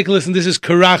 Now let's take a listen. This is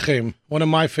Karachim, one of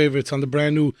my favorites on the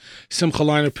brand new Simcha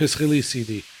Leiner Pischeli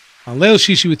CD on Leil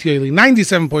Shishi with Yoely,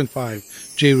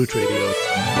 97.5 J-Root Radio.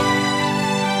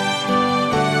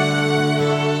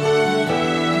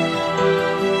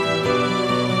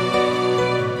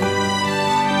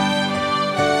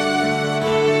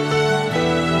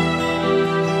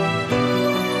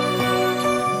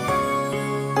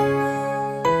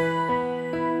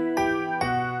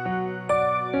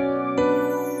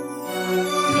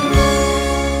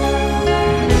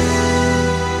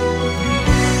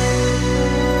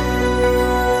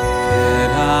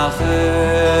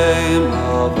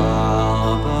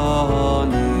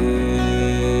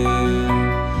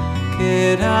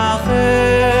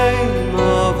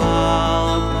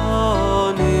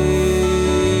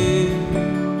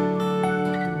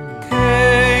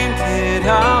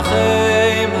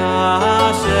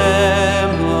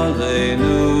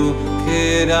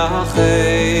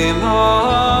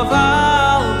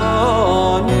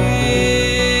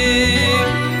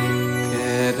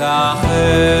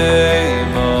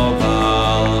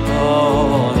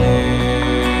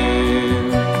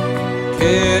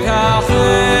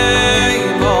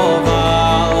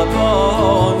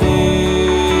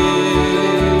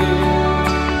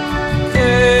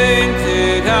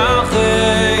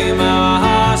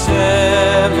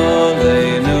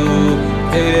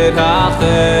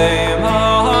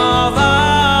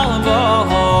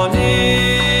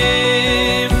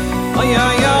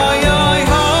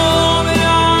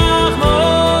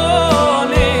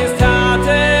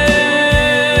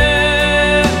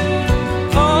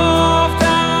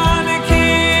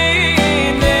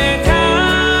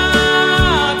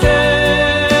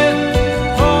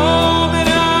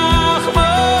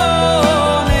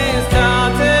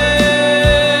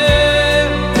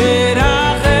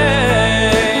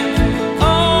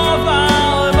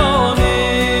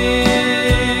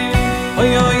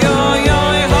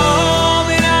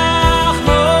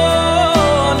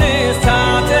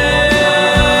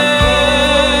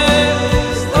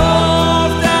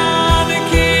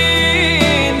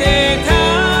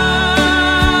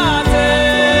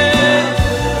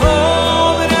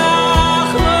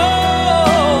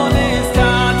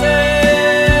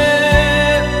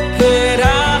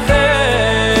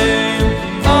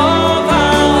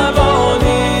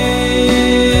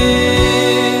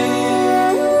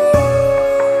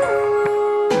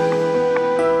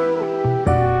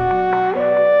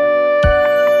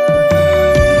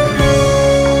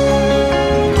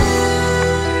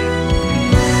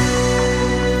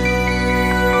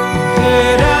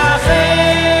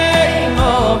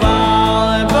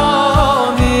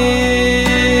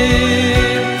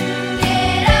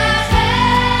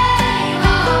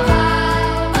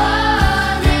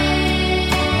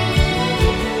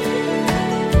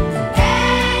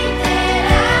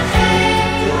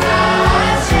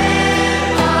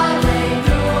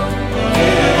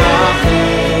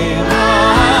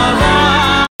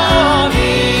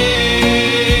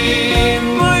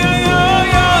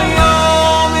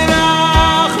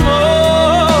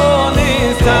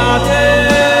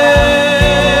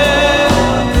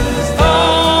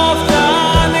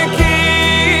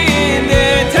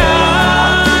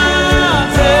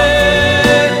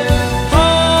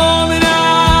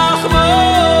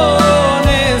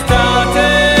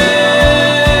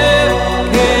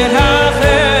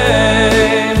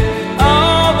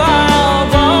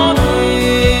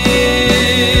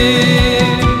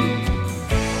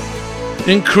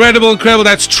 Incredible.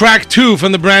 That's track 2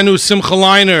 from the brand new Simcha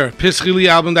Leiner Pischili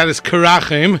album. That is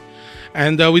Karachim.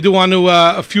 And we do want to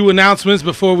a few announcements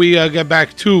before we get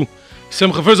back to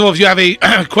Simcha. First of all, if you have a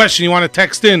question you want to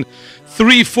text in,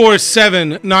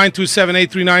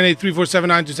 347-927-8398,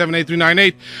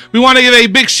 347-927-8398. We want to give a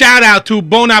big shout out to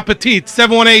Bon Appetit,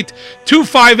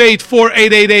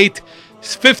 718-258-4888,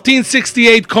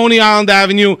 1568 Coney Island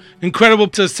Avenue. Incredible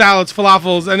to salads,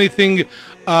 falafels, anything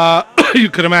you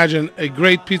could imagine. A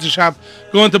great pizza shop.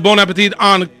 Go into Bon Appetit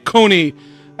on Coney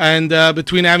and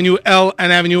between Avenue L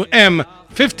and Avenue M,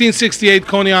 1568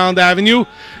 Coney Island Avenue.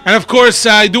 And of course,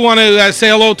 I do want to say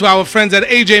hello to our friends at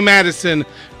AJ Madison.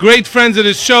 Great friends of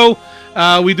this show.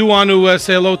 We do want to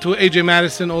say hello to AJ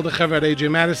Madison, all the chevra at AJ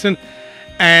Madison.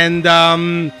 And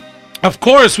of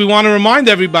course, we want to remind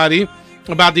everybody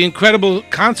about the incredible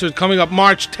concert coming up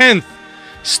March 10th,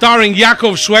 starring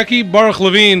Yaakov Shweki, Baruch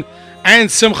Levine,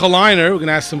 and Simcha Leiner. We're going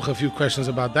to ask Simcha a few questions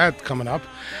about that coming up.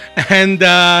 And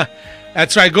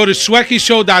that's right. Go to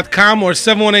shwekishow.com or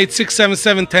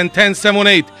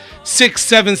 718-677-1010,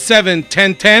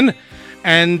 718-677-1010.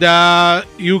 And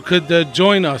you could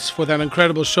join us for that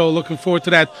incredible show. Looking forward to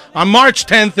that on March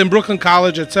 10th in Brooklyn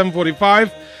College at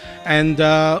 7:45. And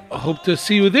hope to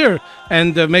see you there.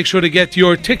 And make sure to get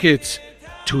your tickets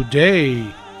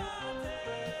today.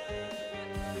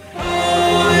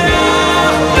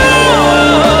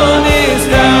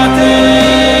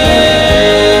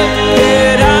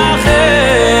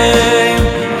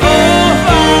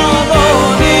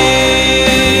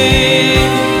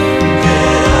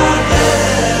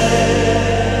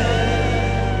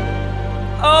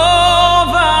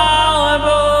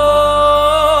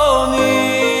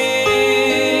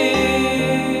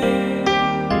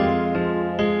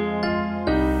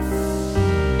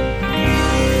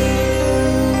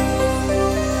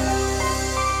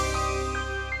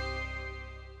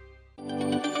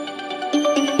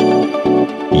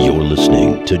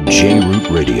 To J-Root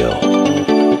Radio.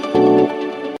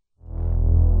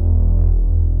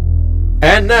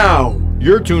 And now,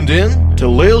 you're tuned in to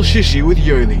Leil Shishi with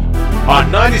Yoely on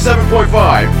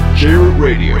 97.5 J-Root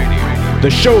Radio. The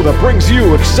show that brings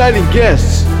you exciting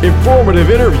guests, informative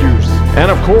interviews,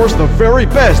 and of course the very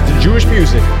best in Jewish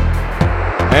music.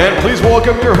 And please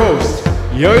welcome your host,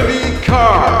 Yoely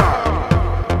Kar.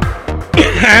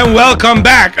 And welcome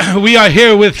back. We are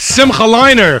here with Simcha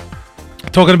Leiner,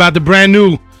 talking about the brand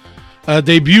new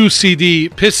debut CD,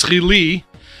 Pischili,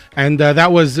 and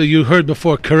that was, you heard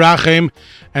before, Karachim,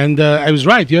 and I was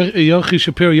right,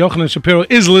 Yochanan Shapiro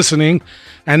is listening,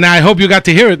 and I hope you got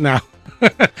to hear it now.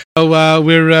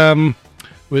 So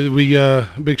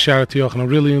big shout out to Yochanan,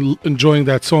 really enjoying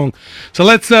that song. So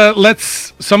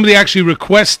let's somebody actually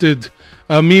requested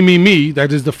Me,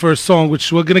 that is the first song,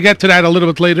 which we're going to get to that a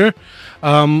little bit later.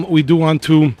 We do want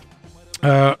to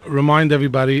remind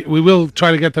everybody, we will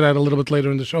try to get to that a little bit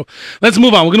later in the show. Let's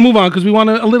move on. We're going to move on because we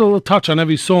want a little touch on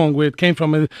every song, where it came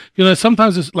from. You know,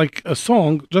 sometimes it's like a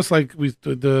song, just like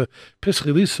the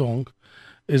Pischili song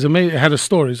is amazing. It had a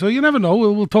story, so you never know.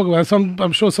 We'll talk about it.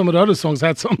 I'm sure some of the other songs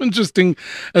had some interesting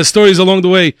stories along the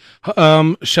way.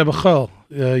 Shebachel,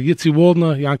 Yitzi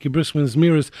Waldner, Yankee Brisman,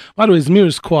 Zmiris. By the way,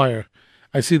 Zmiris Choir.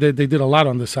 I see that they did a lot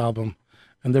on this album,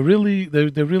 and they're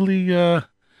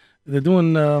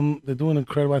doing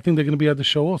incredible. I think they're going to be at the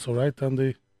show also, right?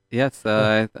 Yes,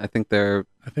 I think they're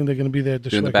going to be there at the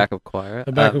show. Doing the backup choir.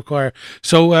 The backup choir.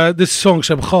 So this song,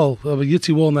 Shebachol, of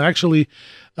Yitzi Waldner, actually,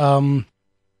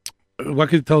 what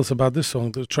can you tell us about this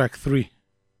song, the track 3?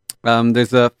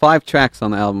 There's 5 tracks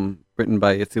on the album written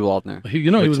by Yitzi Waldner. He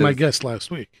was my guest last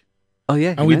week. Oh,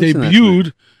 yeah. And we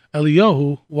debuted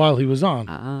Eliyahu while he was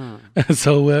on.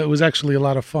 So it was actually a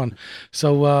lot of fun.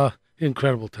 So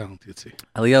incredible talent, Yitzi.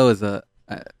 Eliyahu is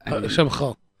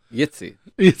Shebachol. Yitzi.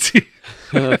 Yitzi.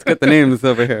 Let's get the names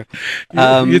over here.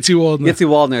 Yitzi Waldner. Yitzi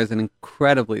Waldner is an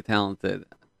incredibly talented,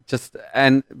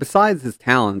 and besides his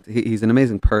talent, he's an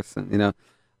amazing person. You know,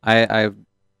 I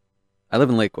live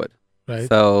in Lakewood, right?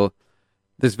 So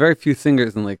there's very few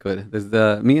singers in Lakewood. There's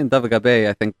me and David Gabe.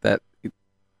 I think that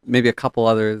maybe a couple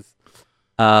others.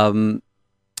 So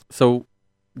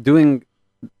being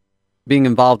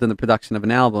involved in the production of an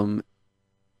album,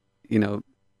 you know,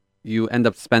 you end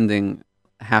up spending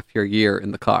half your year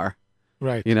in the car,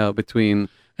 right? You know, between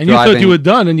and driving. You thought you were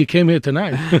done, and you came here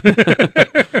tonight.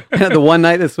 The one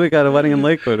night this week I had a wedding in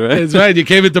Lakewood, right? That's right. You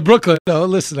came into Brooklyn. No,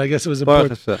 listen, I guess it was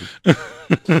important.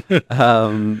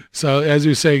 So, as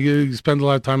you say, you spend a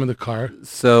lot of time in the car.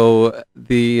 So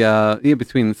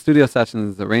between studio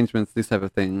sessions, arrangements, these type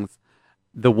of things,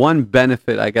 the one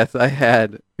benefit I guess I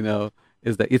had, you know,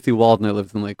 is that Yitzi Waldner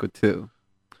lives in Lakewood too.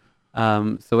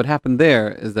 So what happened there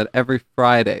is that every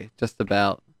Friday, just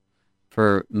about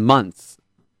for months,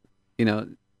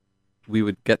 we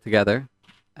would get together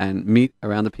and meet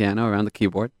around the piano, around the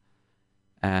keyboard,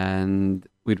 and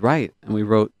we'd write. And we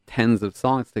wrote tens of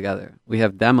songs together. We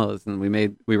have demos, and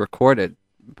we recorded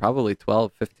probably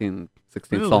 12, 15,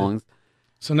 16 Really? songs.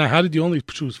 So now, how did you only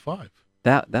choose 5?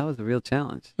 That was a real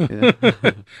challenge. I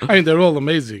mean, they're all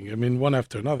amazing. I mean, one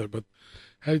after another, but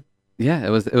Yeah, it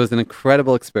was an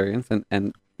incredible experience,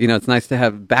 and it's nice to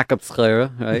have backup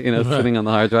schlera, right? Sitting on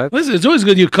the hard drive. listen, it's always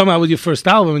good you come out with your first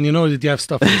album and you know that you have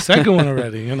stuff for the second one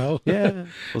already, Yeah,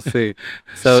 we'll see.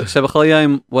 So Shebachol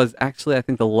Yom was actually, I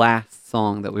think, the last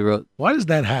song that we wrote. Why does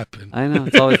that happen? I know,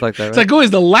 it's always like that, right? It's like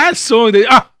always the last song.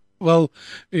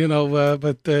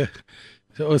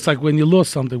 So it's like when you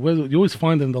lost something, you always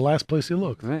find it in the last place you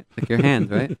look. Right, like your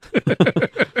hand, right?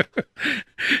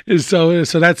 So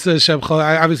that's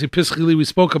Shebachol. Obviously, Pischili we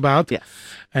spoke about. Yes.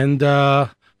 And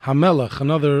Hamelach,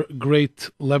 another great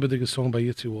Lebedige song by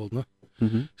Yitzi Waldner.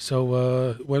 Mm-hmm.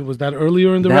 So when was that,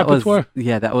 earlier in the repertoire?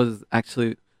 That was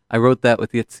actually, I wrote that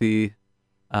with Yitzi,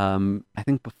 I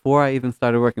think before I even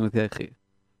started working with Yechi.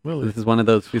 Really? This is one of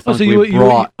those few songs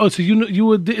brought. You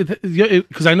would,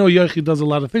 because I know Yechi does a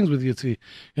lot of things with Yitzi.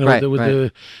 Right.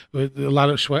 With a lot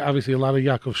of obviously a lot of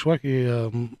Yaakov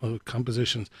Shweki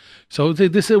compositions. So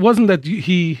it wasn't that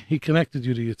he connected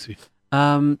you to Yitzi.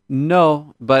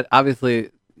 No, but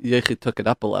obviously Yechi took it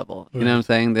up a level. You know what I'm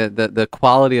saying? The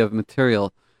quality of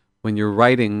material when you're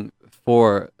writing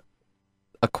for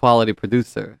a quality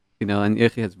producer, and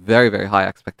Yechi has very, very high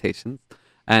expectations.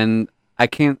 And I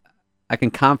can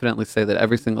confidently say that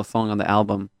every single song on the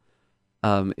album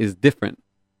is different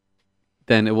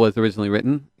than it was originally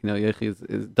written.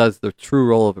 Yechi does the true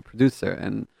role of a producer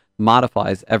and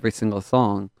modifies every single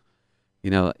song,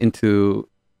 into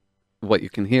what you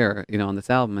can hear, on this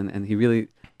album. And he really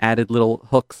added little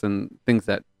hooks and things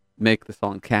that make the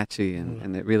song catchy.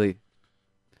 And it really...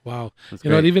 Wow.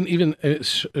 Even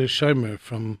Shomer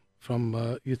from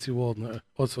Yitzi Waldner,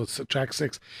 also track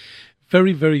 6,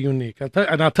 very, very unique.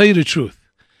 I'll tell you the truth.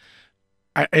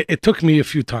 It took me a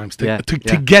few times to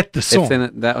get the song. It's in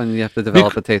it, that one you have to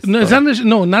develop a taste.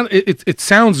 It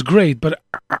sounds great, but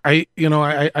I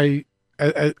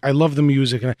love the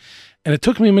music, and it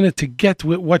took me a minute to get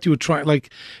what you were trying. Like,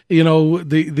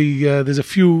 there's a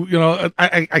few,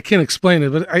 I can't explain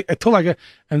it, but I told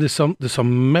and there's some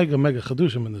mega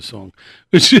chadushim in the song,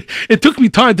 which it took me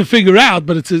time to figure out,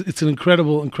 but it's an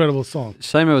incredible song.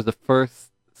 Shomer was the first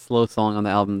slow song on the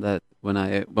album that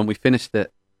when we finished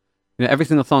it, every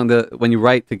single song when you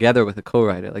write together with a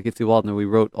co-writer, like Yitzi Waldner, we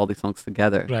wrote all these songs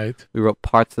together. Right. We wrote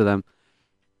parts of them.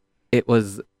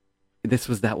 This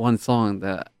was that one song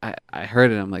that I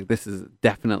heard it. I'm like, this is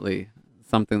definitely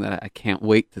something that I can't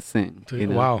wait to sing.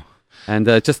 Wow. And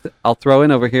I'll throw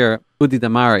in over here, Udi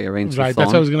Damari arranged the song. Right, that's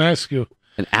what I was going to ask you.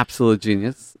 An absolute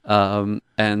genius. And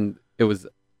it was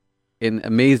an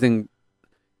amazing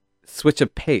switch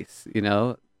of pace,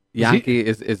 Yankee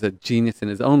is a genius in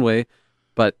his own way,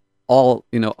 but all,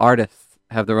 artists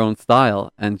have their own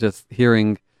style, and just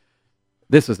hearing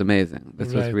this was amazing.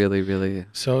 This was really, really...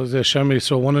 So the Shomer,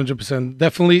 100%,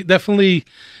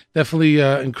 definitely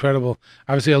incredible.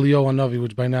 Obviously, Elio Hanavi,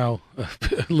 which by now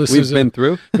listeners...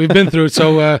 We've been through it,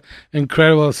 so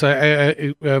incredible. So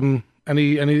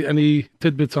any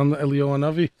tidbits on Elio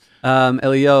Hanavi?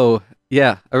 Elio,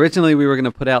 yeah. Originally, we were going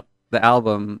to put out the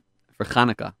album for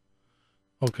Hanukkah.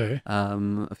 Okay.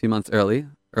 A few months earlier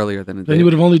than it did. Then you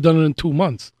would have only done it in 2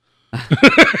 months.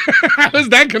 How is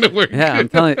that going to work? Yeah, I'm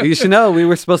telling you. You should know,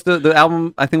 the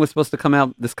album, I think, was supposed to come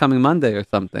out this coming Monday or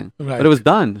something. Right. But it was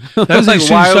done. That's like,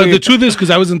 the truth is,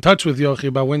 because I was in touch with Yochi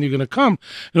about when you're going to come.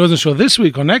 It wasn't sure this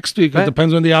week or next week. Right. It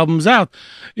depends when the album's out.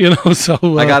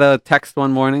 So I got a text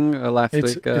one morning last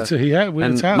week. It's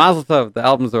out. Mazel tov, the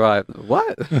album's arrived.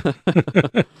 What?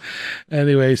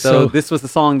 Anyway, so this was the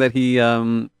song that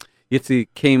Yitzi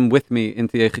came with me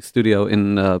into Yechi's studio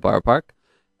in Borough Park,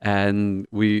 and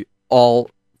all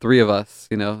 3 of us,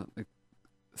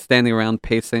 standing around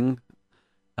pacing,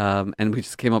 and we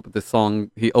just came up with this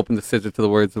song. He opened the siddur to the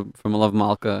words from Love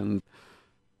Malka, and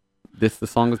the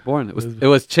song was born. It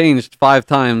was changed 5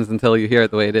 times until you hear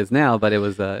it the way it is now, but it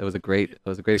was a great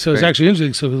experience. So it's actually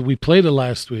interesting. So we played it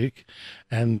last week,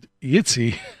 and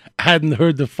Yitzi hadn't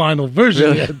heard the final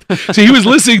version yet. So he was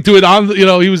listening to it on,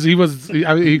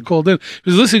 he called in. He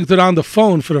was listening to it on the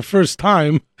phone for the first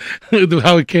time,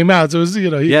 how it came out. So it was,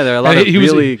 there are a lot of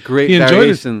really great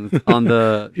variations on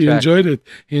the track.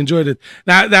 He enjoyed it.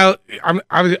 Now,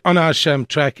 on Hashem,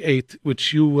 track 8,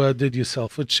 which you did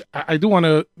yourself, which I do want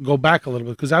to go back a little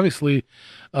bit, because obviously,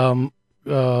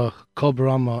 Kol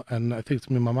Barama, and I think it's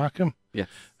Mimamakim. Yes.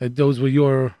 Those were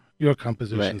your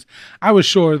compositions. I was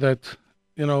sure that,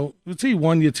 let's see,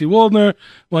 one Yitzi Waldner,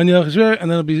 one Yachzher, and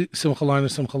then it'll be Simcha Leiner,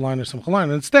 Simcha Leiner, Simcha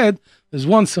Leiner. Instead, there's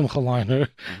one Simcha Leiner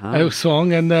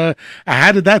song, and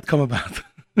how did that come about?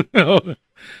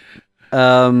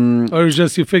 Or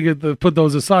just you figured to put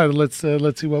those aside. Let's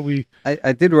see what we.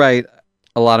 I did write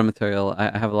a lot of material.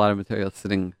 I have a lot of material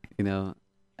sitting,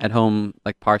 at home,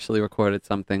 like partially recorded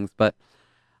some things. But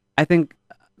I think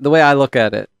the way I look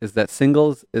at it is that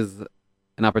singles is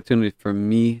an opportunity for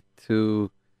me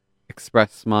to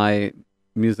express my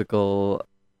musical,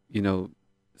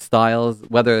 styles,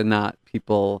 whether or not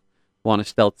people want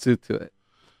to stelzu to it.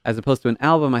 As opposed to an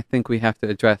album, I think we have to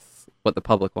address what the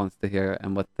public wants to hear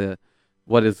and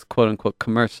what is quote unquote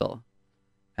commercial.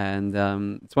 And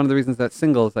it's one of the reasons that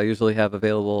singles I usually have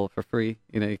available for free.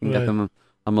 You can get them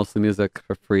on Mostly Music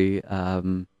for free.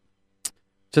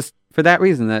 Just for that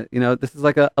reason that, this is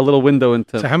like a little window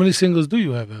into... So how many singles do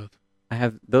you have out? I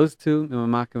have those two,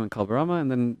 Mimamakim and Kol Barama,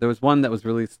 and then there was one that was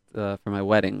released for my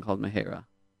wedding called Mehera.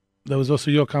 That was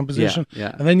also your composition?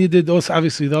 Yeah. And then you did also,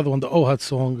 obviously, the other one, the Ohad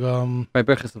song. Right,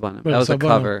 Berchas Abanim. That was a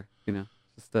cover,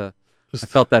 I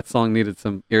felt that song needed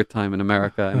some airtime in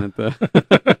America, and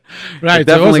right, it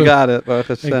definitely got it. Baruch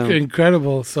Hashem.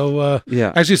 Incredible. So,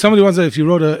 yeah. Actually, somebody wants to, if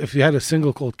you had a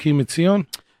single called Ki Mitzion?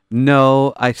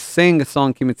 No, I sang a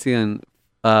song, Ki Mitzion.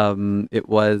 It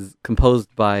was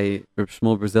composed by Reb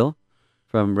Shmuel Brazil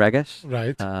from Regesh.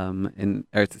 Right. In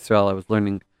Eretz Yisrael, I was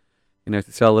learning in Eretz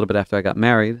Yisrael a little bit after I got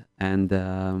married, and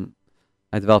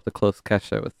I developed a close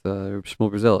kesher with Reb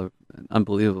Shmuel Brazil, an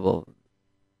unbelievable.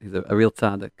 He's a real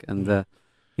tzaddik, and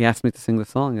he asked me to sing the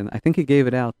song, and I think he gave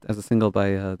it out as a single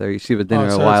by their yeshiva dinner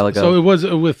a while ago. So it was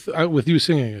with you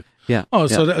singing it. Yeah. Oh,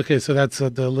 so so that's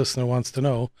the listener wants to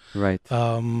know. Right.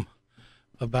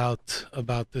 About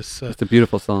this. It's a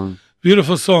beautiful song.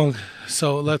 Beautiful song.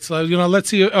 So let's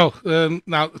see.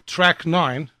 Now track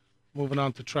 9. Moving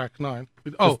on to track 9.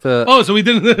 So we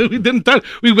didn't.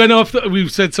 We went off. We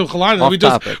said Simcha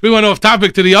Leiner. We went off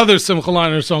topic to the other Simcha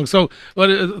Leiner song. So,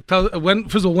 first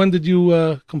of all, when did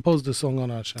you compose this song on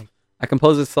Hashem? I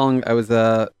composed this song. I was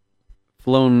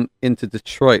flown into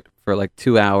Detroit for like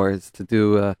 2 hours to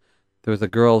do. There was a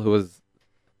girl who was,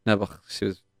 she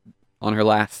was on her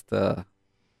last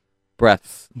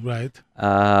breaths. Right.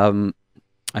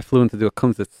 I flew in to do a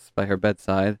kumsitz by her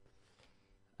bedside.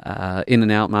 In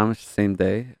and out, mamash, same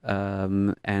day,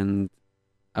 and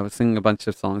I was singing a bunch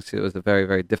of songs. She was very,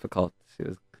 very difficult. She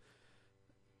was,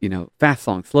 fast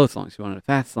song, slow song. She wanted a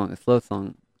fast song, a slow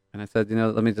song, and I said,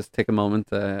 let me just take a moment.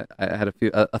 I had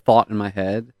a thought in my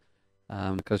head,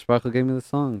 because Baruch Hu gave me the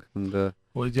song, and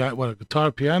what a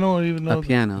guitar, piano, or even a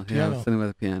piano? Yeah, I was sitting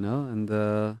with a piano, and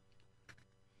that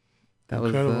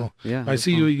incredible. Was I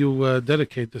see you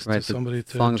dedicate this to somebody.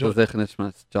 The song is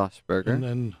Zechanishmas Josh Berger. And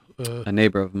then. A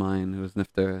neighbor of mine who was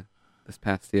nifter this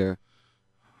past year,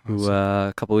 who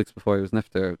a couple weeks before he was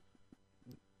nifter,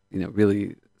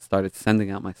 really started sending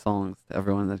out my songs to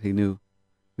everyone that he knew.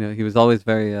 He was always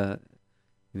very,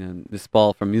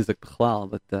 nispal from music b'chlal,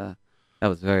 but that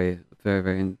was very, very,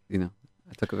 very,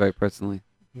 I took it very personally.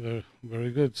 Very,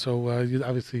 very good. So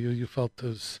obviously you felt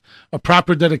there's a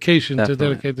proper dedication to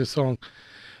dedicate this song.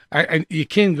 You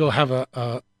can't go have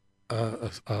a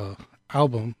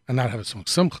album and not have a song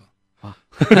Simcha. Wow.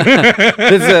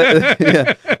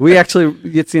 We actually,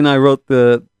 Yitzi and I wrote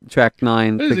the track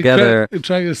 9 together. The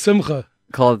track is Simcha.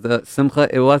 Called Simcha.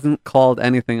 It wasn't called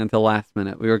anything until last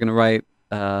minute. We were going to write...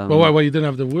 why you didn't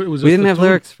have the words? We didn't have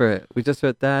lyrics for it. We just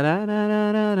wrote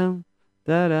da-da-da-da-da-dum,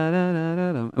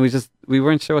 da-da-da-da-da-dum. And we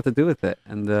weren't sure what to do with it.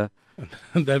 And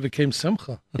that became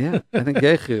Simcha. Yeah, I think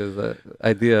Yechi was the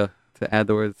idea to add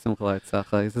the word Simcha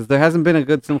L'Tzacha. He says, there hasn't been a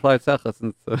good Simcha L'Tzacha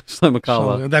since Shlomo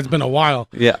Kala. So that's been a while.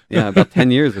 Yeah, about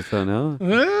 10 years or so, no?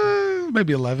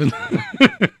 Maybe 11.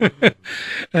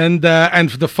 And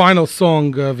for the final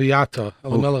song, Viata,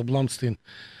 Elimelech Blomstein.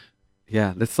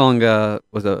 Yeah, this song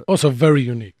was also very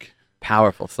unique.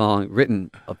 Powerful song, written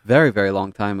a very, very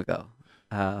long time ago.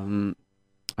 I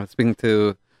was speaking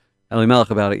to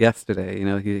Elimelech about it yesterday.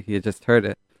 He had just heard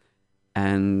it.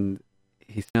 And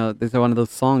these are one of those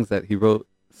songs that he wrote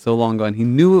so long ago, and he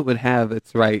knew it would have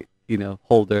its right,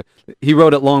 holder. He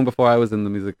wrote it long before I was in the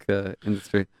music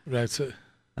industry. Right. So.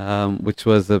 Which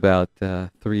was about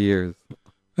 3 years.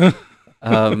 It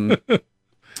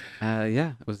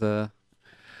was a...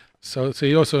 So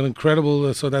you also an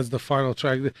incredible, so that's the final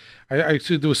track.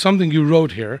 Actually, there was something you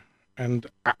wrote here, and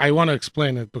I want to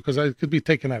explain it because it could be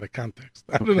taken out of context.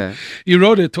 I don't know. You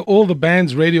wrote it to all the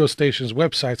bands, radio stations,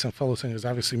 websites, and fellow singers,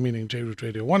 obviously meaning J-Root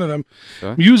Radio, one of them.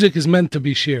 Sure. Music is meant to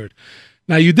be shared.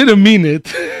 Now, you didn't mean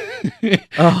it.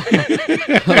 Oh,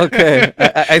 okay.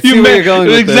 I see where you're going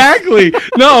with exactly.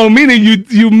 No, meaning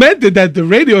you meant it that the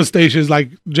radio stations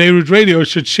like J-Root Radio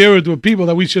should share it with people,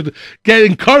 that we should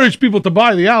encourage people to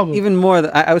buy the album. Even more,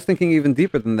 I was thinking even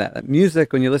deeper than that.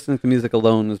 Music, when you're listening to music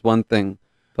alone, is one thing.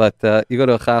 But you go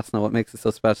to a chasna, what makes it so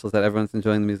special is that everyone's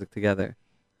enjoying the music together.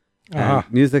 And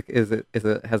music has a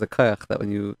koyach that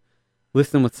when you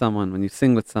listen with someone, when you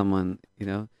sing with someone,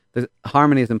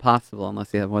 harmony is impossible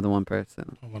unless you have more than one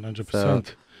person. 100%. So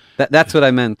that's what I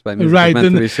meant by music. Right,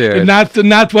 meant to be shared.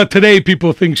 Not what today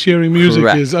people think sharing music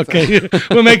is. Okay,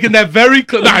 we're making that very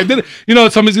clear. No, I didn't.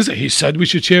 Somebody's gonna say he said we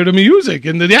should share the music,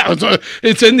 and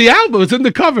it's in the album, it's in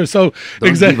the cover. So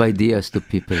don't give ideas to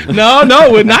people. No,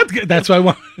 we're not. That's why I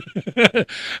want.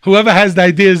 Whoever has the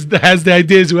ideas has the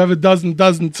ideas. Whoever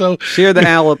doesn't. So share the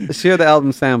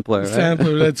album sampler. Right?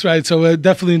 Sampler. That's right. So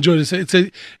definitely enjoy this. It's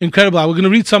incredible. We're going to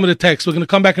read some of the text. We're going to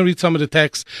come back and read some of the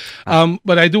text. But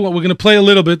we're going to play a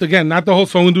little bit. Again, not the whole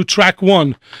song. We're going to do track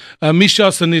 1,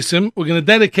 Mishas and Nissim. We're going to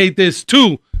dedicate this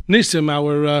to Nissim,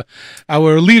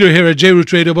 our leader here at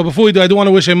J-Root Radio. But before we do, I do want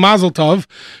to wish a mazel tov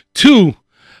to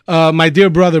my dear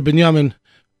brother, Binyamin,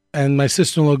 and my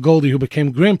sister-in-law, Goldie, who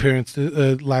became grandparents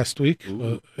last week.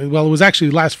 It was actually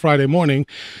last Friday morning.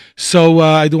 So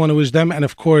I do want to wish them, and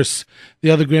of course, the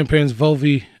other grandparents,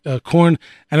 Volvi Korn,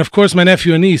 and of course, my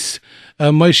nephew and niece,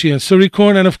 Moshe and Suri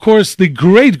Korn, and of course, the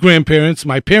great-grandparents,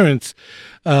 my parents,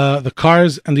 the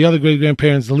Kars, and the other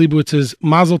great-grandparents, the Leibowitzes,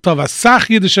 Mazel Tov, Asach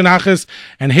Yiddish Anaches,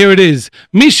 and here it is,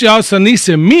 Misha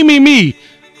Asanisim, me.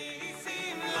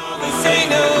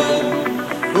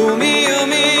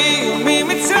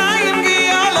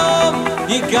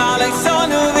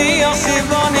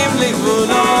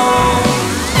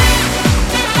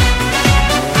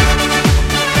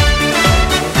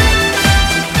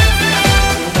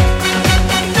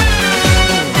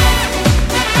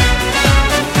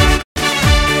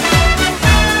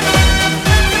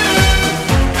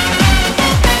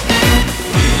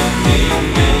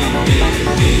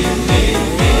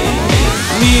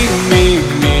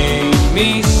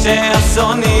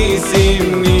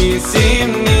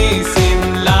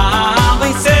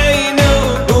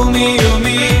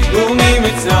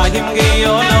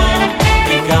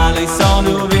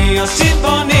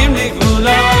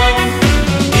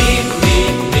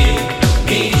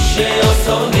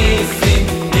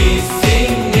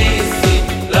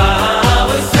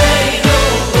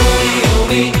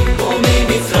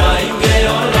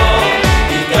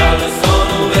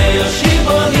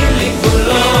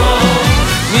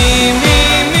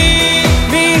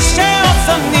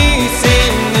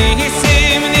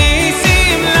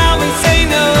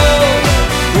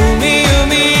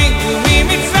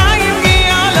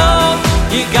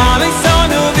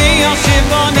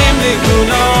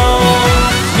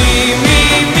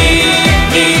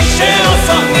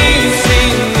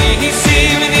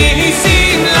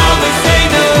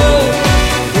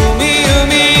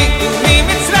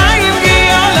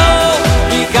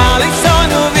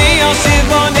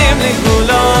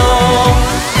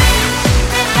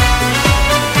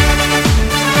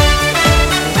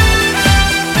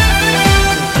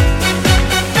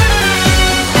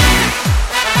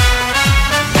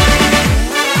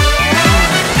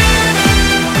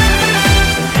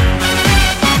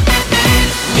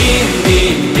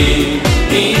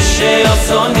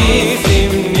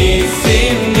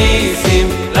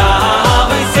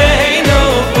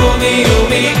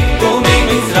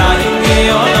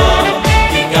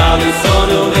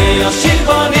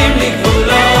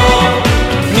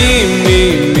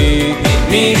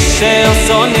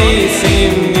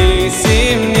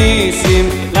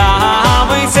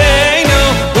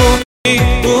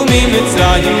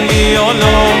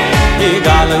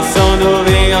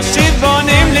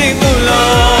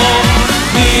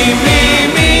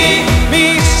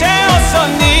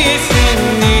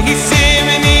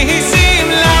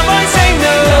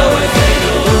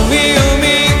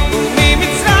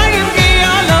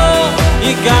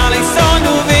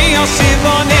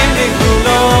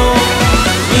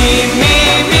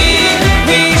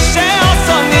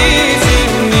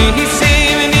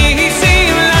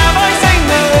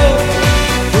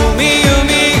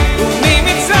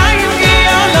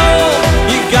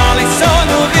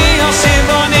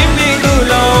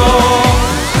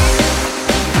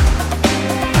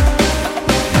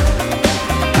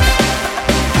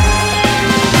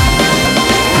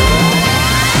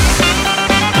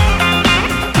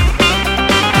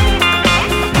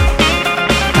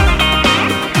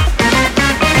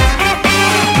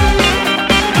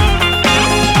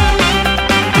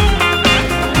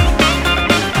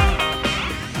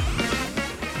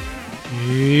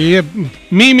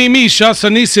 me, Shas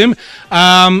Anisim.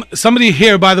 Somebody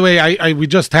here, by the way, we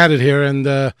just had it here,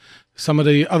 and some of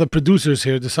the other producers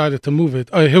here decided to move it.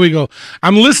 Oh, here we go.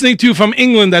 I'm listening to you from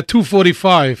England at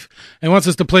 2:45, and wants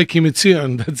us to play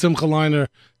Kimitzion that Simcha Leiner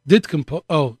did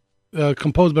compose.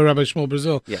 Composed by Rabbi Shmuel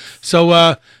Brazil. Yes.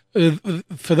 So,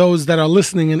 for those that are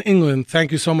listening in England,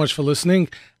 thank you so much for listening.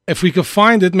 If we could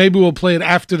find it, maybe we'll play it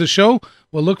after the show.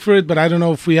 We'll look for it, but I don't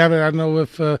know if we have it. I don't know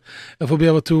if we'll be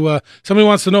able to. Somebody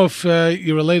wants to know if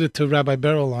you're related to Rabbi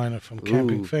Leiner from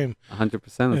Camping Fame.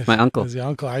 100%. It's my uncle. He's your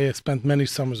uncle. I spent many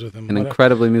summers with him. An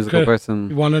incredibly musical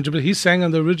person. 100%. He sang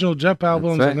on the original Jep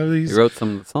albums. That's right. And he wrote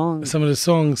some of the songs. Some of the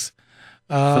songs.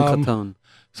 Simcha.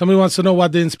 Somebody wants to know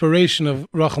what the inspiration of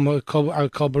Racham Kol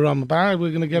Baram.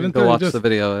 We're going to get into it. Go watch the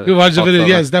video. Go watch the video.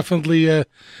 Yes,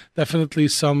 definitely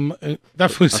some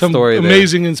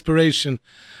amazing inspiration.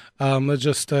 Let's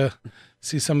just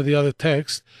see some of the other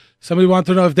text. Somebody wants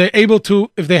to know if they're able to,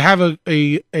 if they have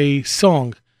a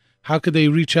song, how could they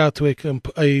reach out to a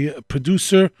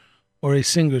producer or a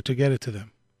singer to get it to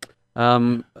them?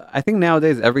 I think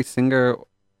nowadays every singer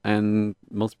and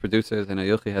most producers, I know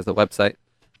Yochi has a website.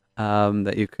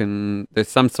 That you can, there's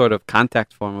some sort of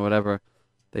contact form or whatever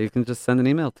that you can just send an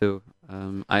email to.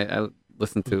 I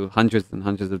listen to hundreds and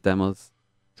hundreds of demos.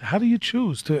 So how do you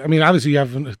choose to? I mean, obviously you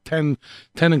have 10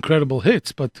 incredible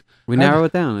hits, but we narrow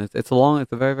it down. It's a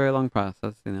very, very long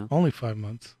process. Only 5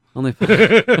 months. Only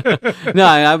 5. No,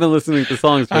 I've been listening to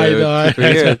songs for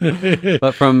years.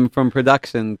 But from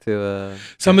production to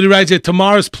somebody writes here,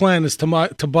 tomorrow's plan is to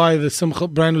buy the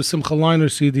brand new Simcha Leiner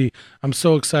CD. I'm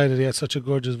so excited. He has such a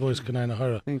gorgeous voice.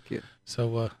 Thank you.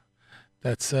 So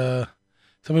that's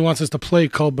somebody wants us to play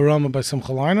Kol Barama by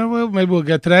Simcha Leiner. Well, maybe we'll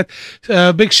get to that.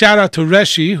 Big shout out to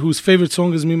Reshi, whose favorite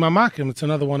song is Mima Makim. It's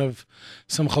another one of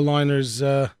Simcha Leiner's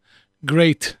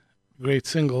great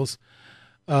singles.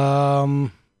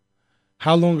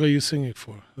 How long are you singing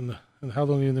for? And how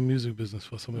long are you in the music business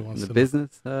for? Somebody wants to know.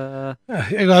 Business? Well,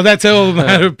 that's a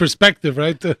matter of perspective,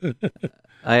 right?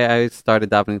 I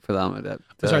started davening for the Amud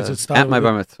at my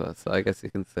bar mitzvah, so I guess you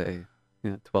can say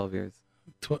 12 years.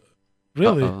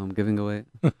 Really? I'm giving away.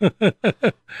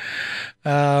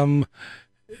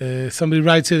 Somebody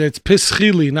writes here, it's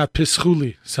Pischili, not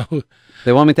Pischuli. So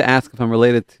they want me to ask if I'm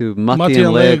related to Mati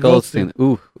and Leah Goldstein.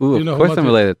 Ooh, of course I'm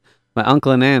related. My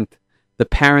uncle and aunt. The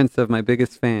parents of my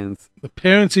biggest fans. The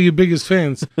parents of your biggest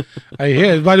fans. I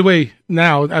hear. By the way,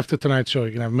 now, after tonight's show,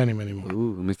 you can have many, many more.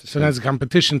 Ooh, Mr. So that's a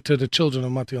competition to the children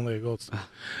of Mati and Leah Goldstein.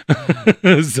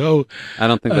 So I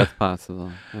don't think that's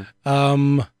possible.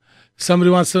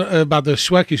 Somebody wants to about the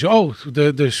Shweki show. Oh,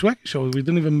 the Shweki show. We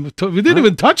didn't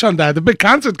even touch on that. The big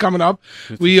concert coming up.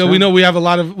 We know we have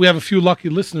a few lucky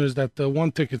listeners that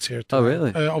won tickets here. Oh,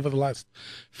 really? Over the last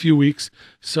few weeks.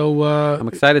 So I'm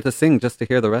excited to sing just to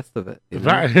hear the rest of it.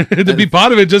 Right, to be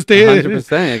part of it, just to hear.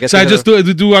 100%. So I just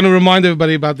do want to remind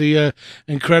everybody about the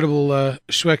incredible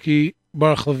Shweki,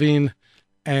 Baruch Levine,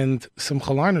 and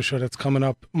Simcha Leiner show that's coming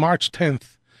up March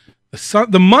 10th,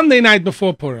 the Monday night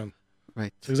before Purim.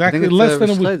 Right. It's exactly less than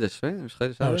a week. Rosh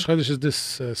Chodesh is this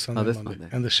Sunday, Monday.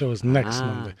 And the show is next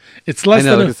Monday. It's less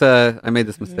than I made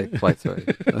this mistake twice already.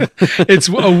 It's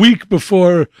a week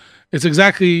before. It's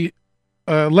exactly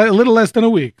a little less than a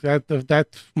week. That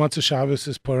Matzah Shabbos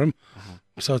is Purim,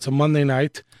 so it's a Monday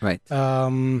night. Right.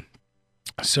 So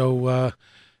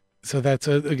that's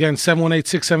again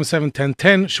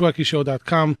 718-677-1010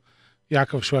 shwekishow.com.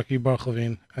 Yaakov Shweki, Baruch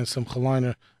Levine, and Simcha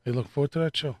Leiner. I look forward to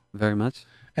that show. Very much.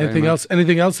 Anything else?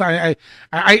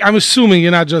 I'm assuming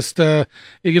you're not just you're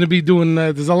going to be doing.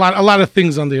 There's a lot of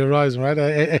things on the horizon,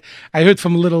 right? I heard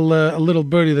from a little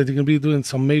birdie that you're going to be doing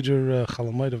some major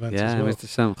Chalamoid events as well. Yeah, Mr.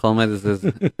 Shem,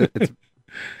 Chalamoid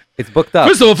it's booked up.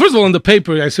 First of all, in the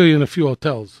paper I saw you in a few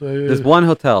hotels. There's one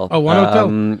hotel. Oh, one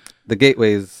hotel. The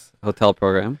Gateways hotel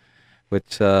program,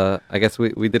 which I guess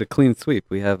we did a clean sweep.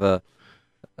 We have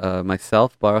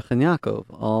myself, Baruch, and Yaakov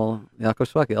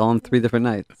Shweki, all on 3 different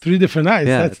nights. 3 different nights.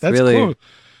 Yeah, that's really cool.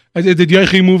 Did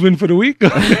Yochi move in for the week?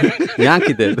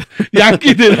 Yankee did.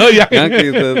 Yankee did. Oh, yeah. Yankee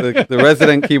is the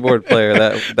resident keyboard player.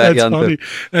 That's funny.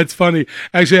 That's funny.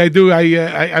 Actually, I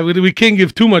do. We can't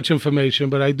give too much information,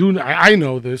 but I do. I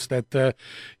know this that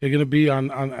you're going to be on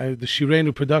the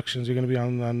Shirenu Productions. You're going to be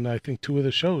on I think 2 of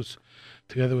the shows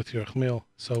together with your Chmil.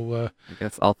 So I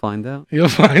guess I'll find out. You'll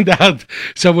find out.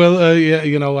 So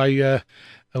we're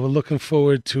looking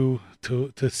forward to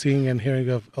seeing and hearing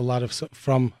of a lot of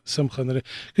from Simcha.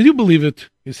 Could you believe it?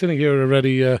 You're sitting here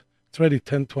already. It's already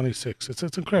 10:26.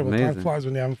 It's incredible. Amazing. Time flies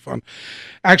when you're having fun.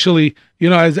 Actually,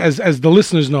 as the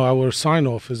listeners know, our sign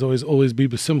off is always be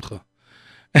b'simcha.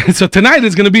 And so tonight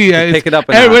is going to be pick it up.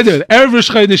 Erev Rosh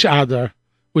Chodesh Adar.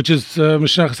 which is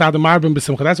Mashiach Sada Marbin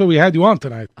B'Simcha. That's what we had you on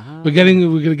tonight. We're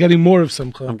getting more of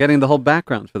Simcha. I'm getting the whole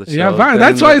background for the show. Yeah, fine.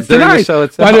 That's why it's tonight.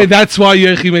 By the way, that's why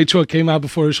Yechi made sure it came out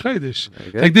before Rosh Chodesh.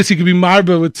 Like this, you could be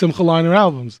Marba with Simcha Leiner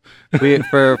albums.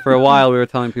 For a while, we were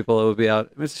telling people it would be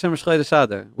out. Mr. Shem Rosh Chodesh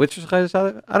Adar. Which Rosh Chodesh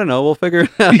Adar? I don't know. We'll figure it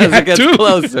out as it gets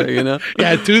closer, you know?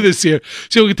 Yeah, 2 this year.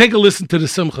 So we can take a listen to the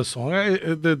Simcha song.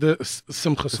 The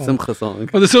Simcha song. Simcha song.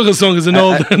 Well, the Simcha song is an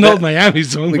old Miami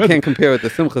song. We can't compare it with the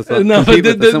Simcha song. No,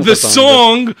 but the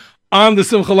song on the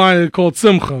Simcha line is called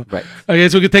Simcha. Right. Okay,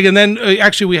 so we can take it. And then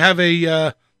actually we have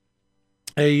a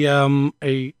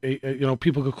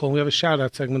people could call. We have a shout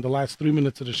out segment the last 3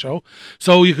 minutes of the show.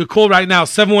 So you could call right now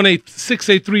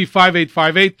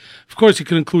 718-683-5858. Of course, you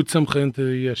can include Simcha into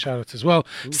the shout outs as well.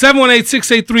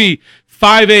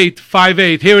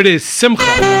 718-683-5858. Here it is, Simcha.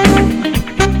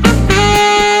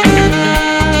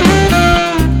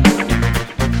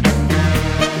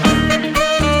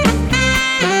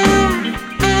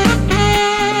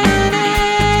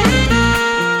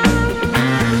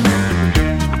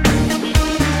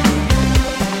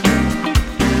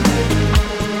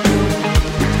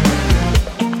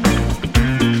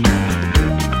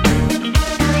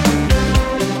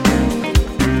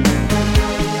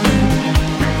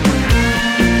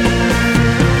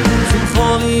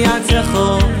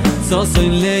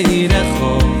 Soin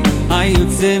leirecho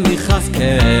ayutze mi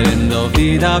chaskeren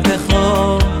David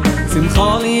abdecho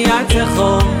Simcholi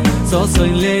atzecho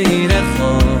soin leirecho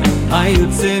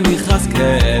ayutze mi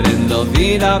chaskeren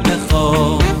David abdecho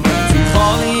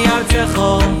Simcholi atzecho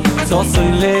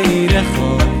soin leirecho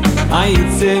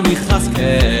ayutze mi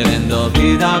chaskeren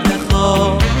David abdecho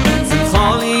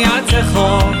Simcholi atzecho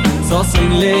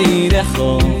soin leirecho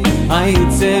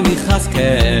ayutze mi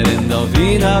chaskeren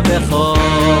David abdecho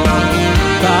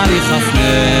Bari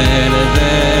chasner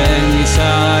ben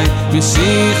Yishai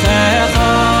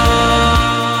Mishichecho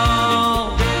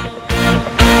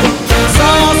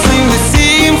Sosin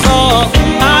v'simcho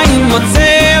Ayin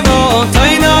motzevo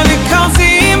Toina v'kal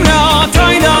simra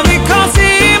Toina v'kal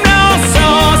simra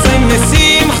Sosin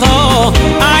v'simcho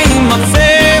Ayin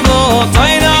motzevo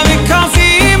Toina v'kal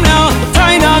simra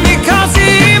Toina v'kal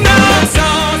simra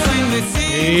Sosin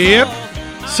v'simcho Yep.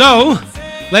 So,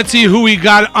 let's see who we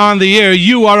got on the air.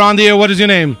 You are on the air. What is your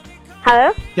name?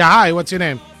 Hello? Yeah, hi. What's your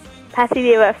name? Patty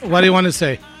Davis. What do you want to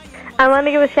say? I want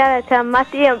to give a shout out to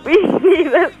Matti and Bree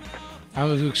Davis. I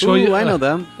was sure you. I know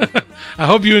them. I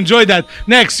hope you enjoyed that.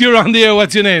 Next, you're on the air.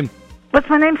 What's your name? What's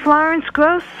my name? Florence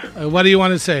Gross. What do you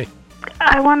want to say?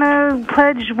 I want to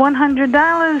pledge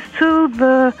 $100 to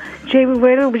the J.B.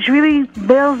 Radio, which really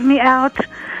bails me out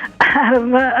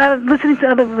of listening to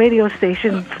other radio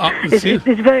stations. It's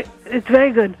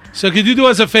very good. So could you do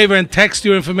us a favor and text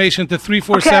your information to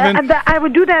 347? Okay, I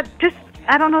would do that. Just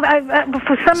I don't know.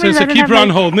 For some reason, So keep her on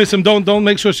hold. Listen, don't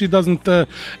make sure she doesn't. And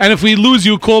if we lose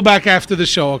you, call back after the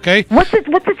show. Okay? What's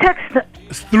the text?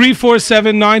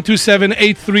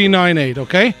 347-927-8398.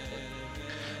 Okay.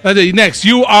 Next,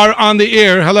 you are on the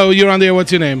air. Hello, you're on the air.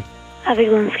 What's your name? Avi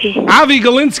Galinsky. Avi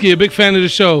Galinsky, a big fan of the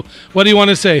show. What do you want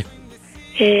to say?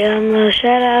 Hey, a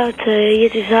shout out to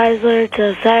Yitzhak Zeisler,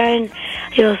 to Siren,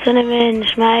 Yo Cinnamon,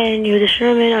 Shmayan, Yehuda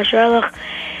Sherman, Asher Erlich,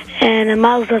 and a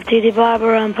Mazel Tov to Didi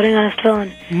Barber. I'm putting on his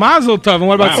tefillin. Mazel Tov. And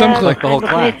what about Simcha? Like the whole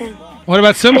class. What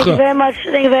about Simcha? Thank you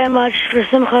very much for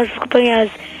Simcha's putting out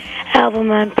his album.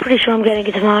 I'm pretty sure I'm getting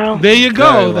it tomorrow. There you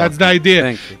go. That's the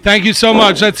idea. Thank you so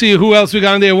much. Let's see who else we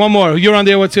got on there. One more. You're on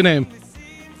there. What's your name?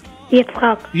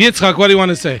 Yitzchak. Yitzchak, what do you want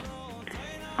to say?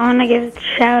 I want to give a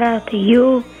shout out to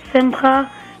you, Simcha,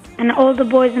 and all the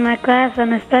boys in my class,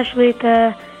 and especially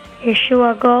to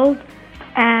Yeshua Gold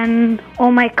and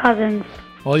all my cousins.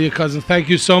 All your cousins. Thank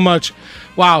you so much.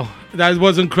 Wow, that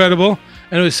was incredible.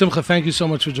 Anyway, Simcha, thank you so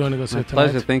much for joining us here tonight. My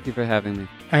pleasure. Thank you for having me.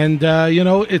 And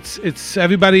it's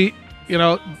everybody.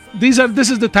 This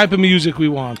is the type of music we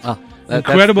want.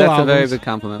 Incredible that's albums. a very big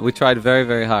compliment. We tried very,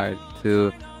 very hard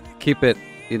to keep it,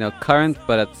 current,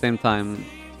 but at the same time,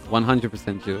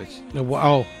 100% Jewish.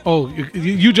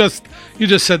 You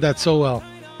just said that so well,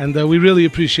 and we really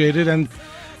appreciate it, and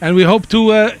we hope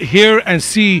to hear and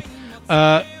see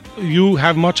you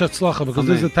have much atzlacha, because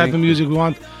this is the type of music we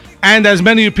want. And as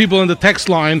many people in the text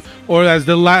line, or as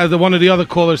the one of the other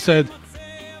callers said,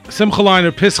 Simcha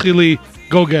Leiner, Pischili,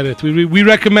 go get it. We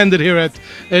recommend it here at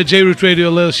J-Root Radio,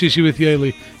 Leil Shishi with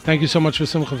Yoely. Thank you so much for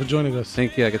Simcha for joining us.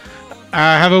 Thank you.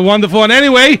 Have a wonderful one.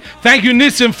 Anyway, thank you,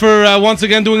 Nissim, for once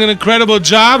again doing an incredible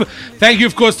job. Thank you,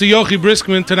 of course, to Yochi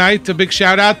Briskman tonight. A big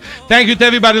shout out. Thank you to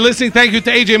everybody listening. Thank you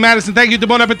to AJ Madison. Thank you to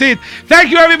Bon Appetit.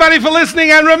 Thank you, everybody, for listening.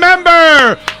 And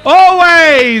remember,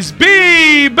 always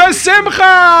be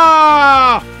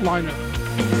Besimcha! Leiner.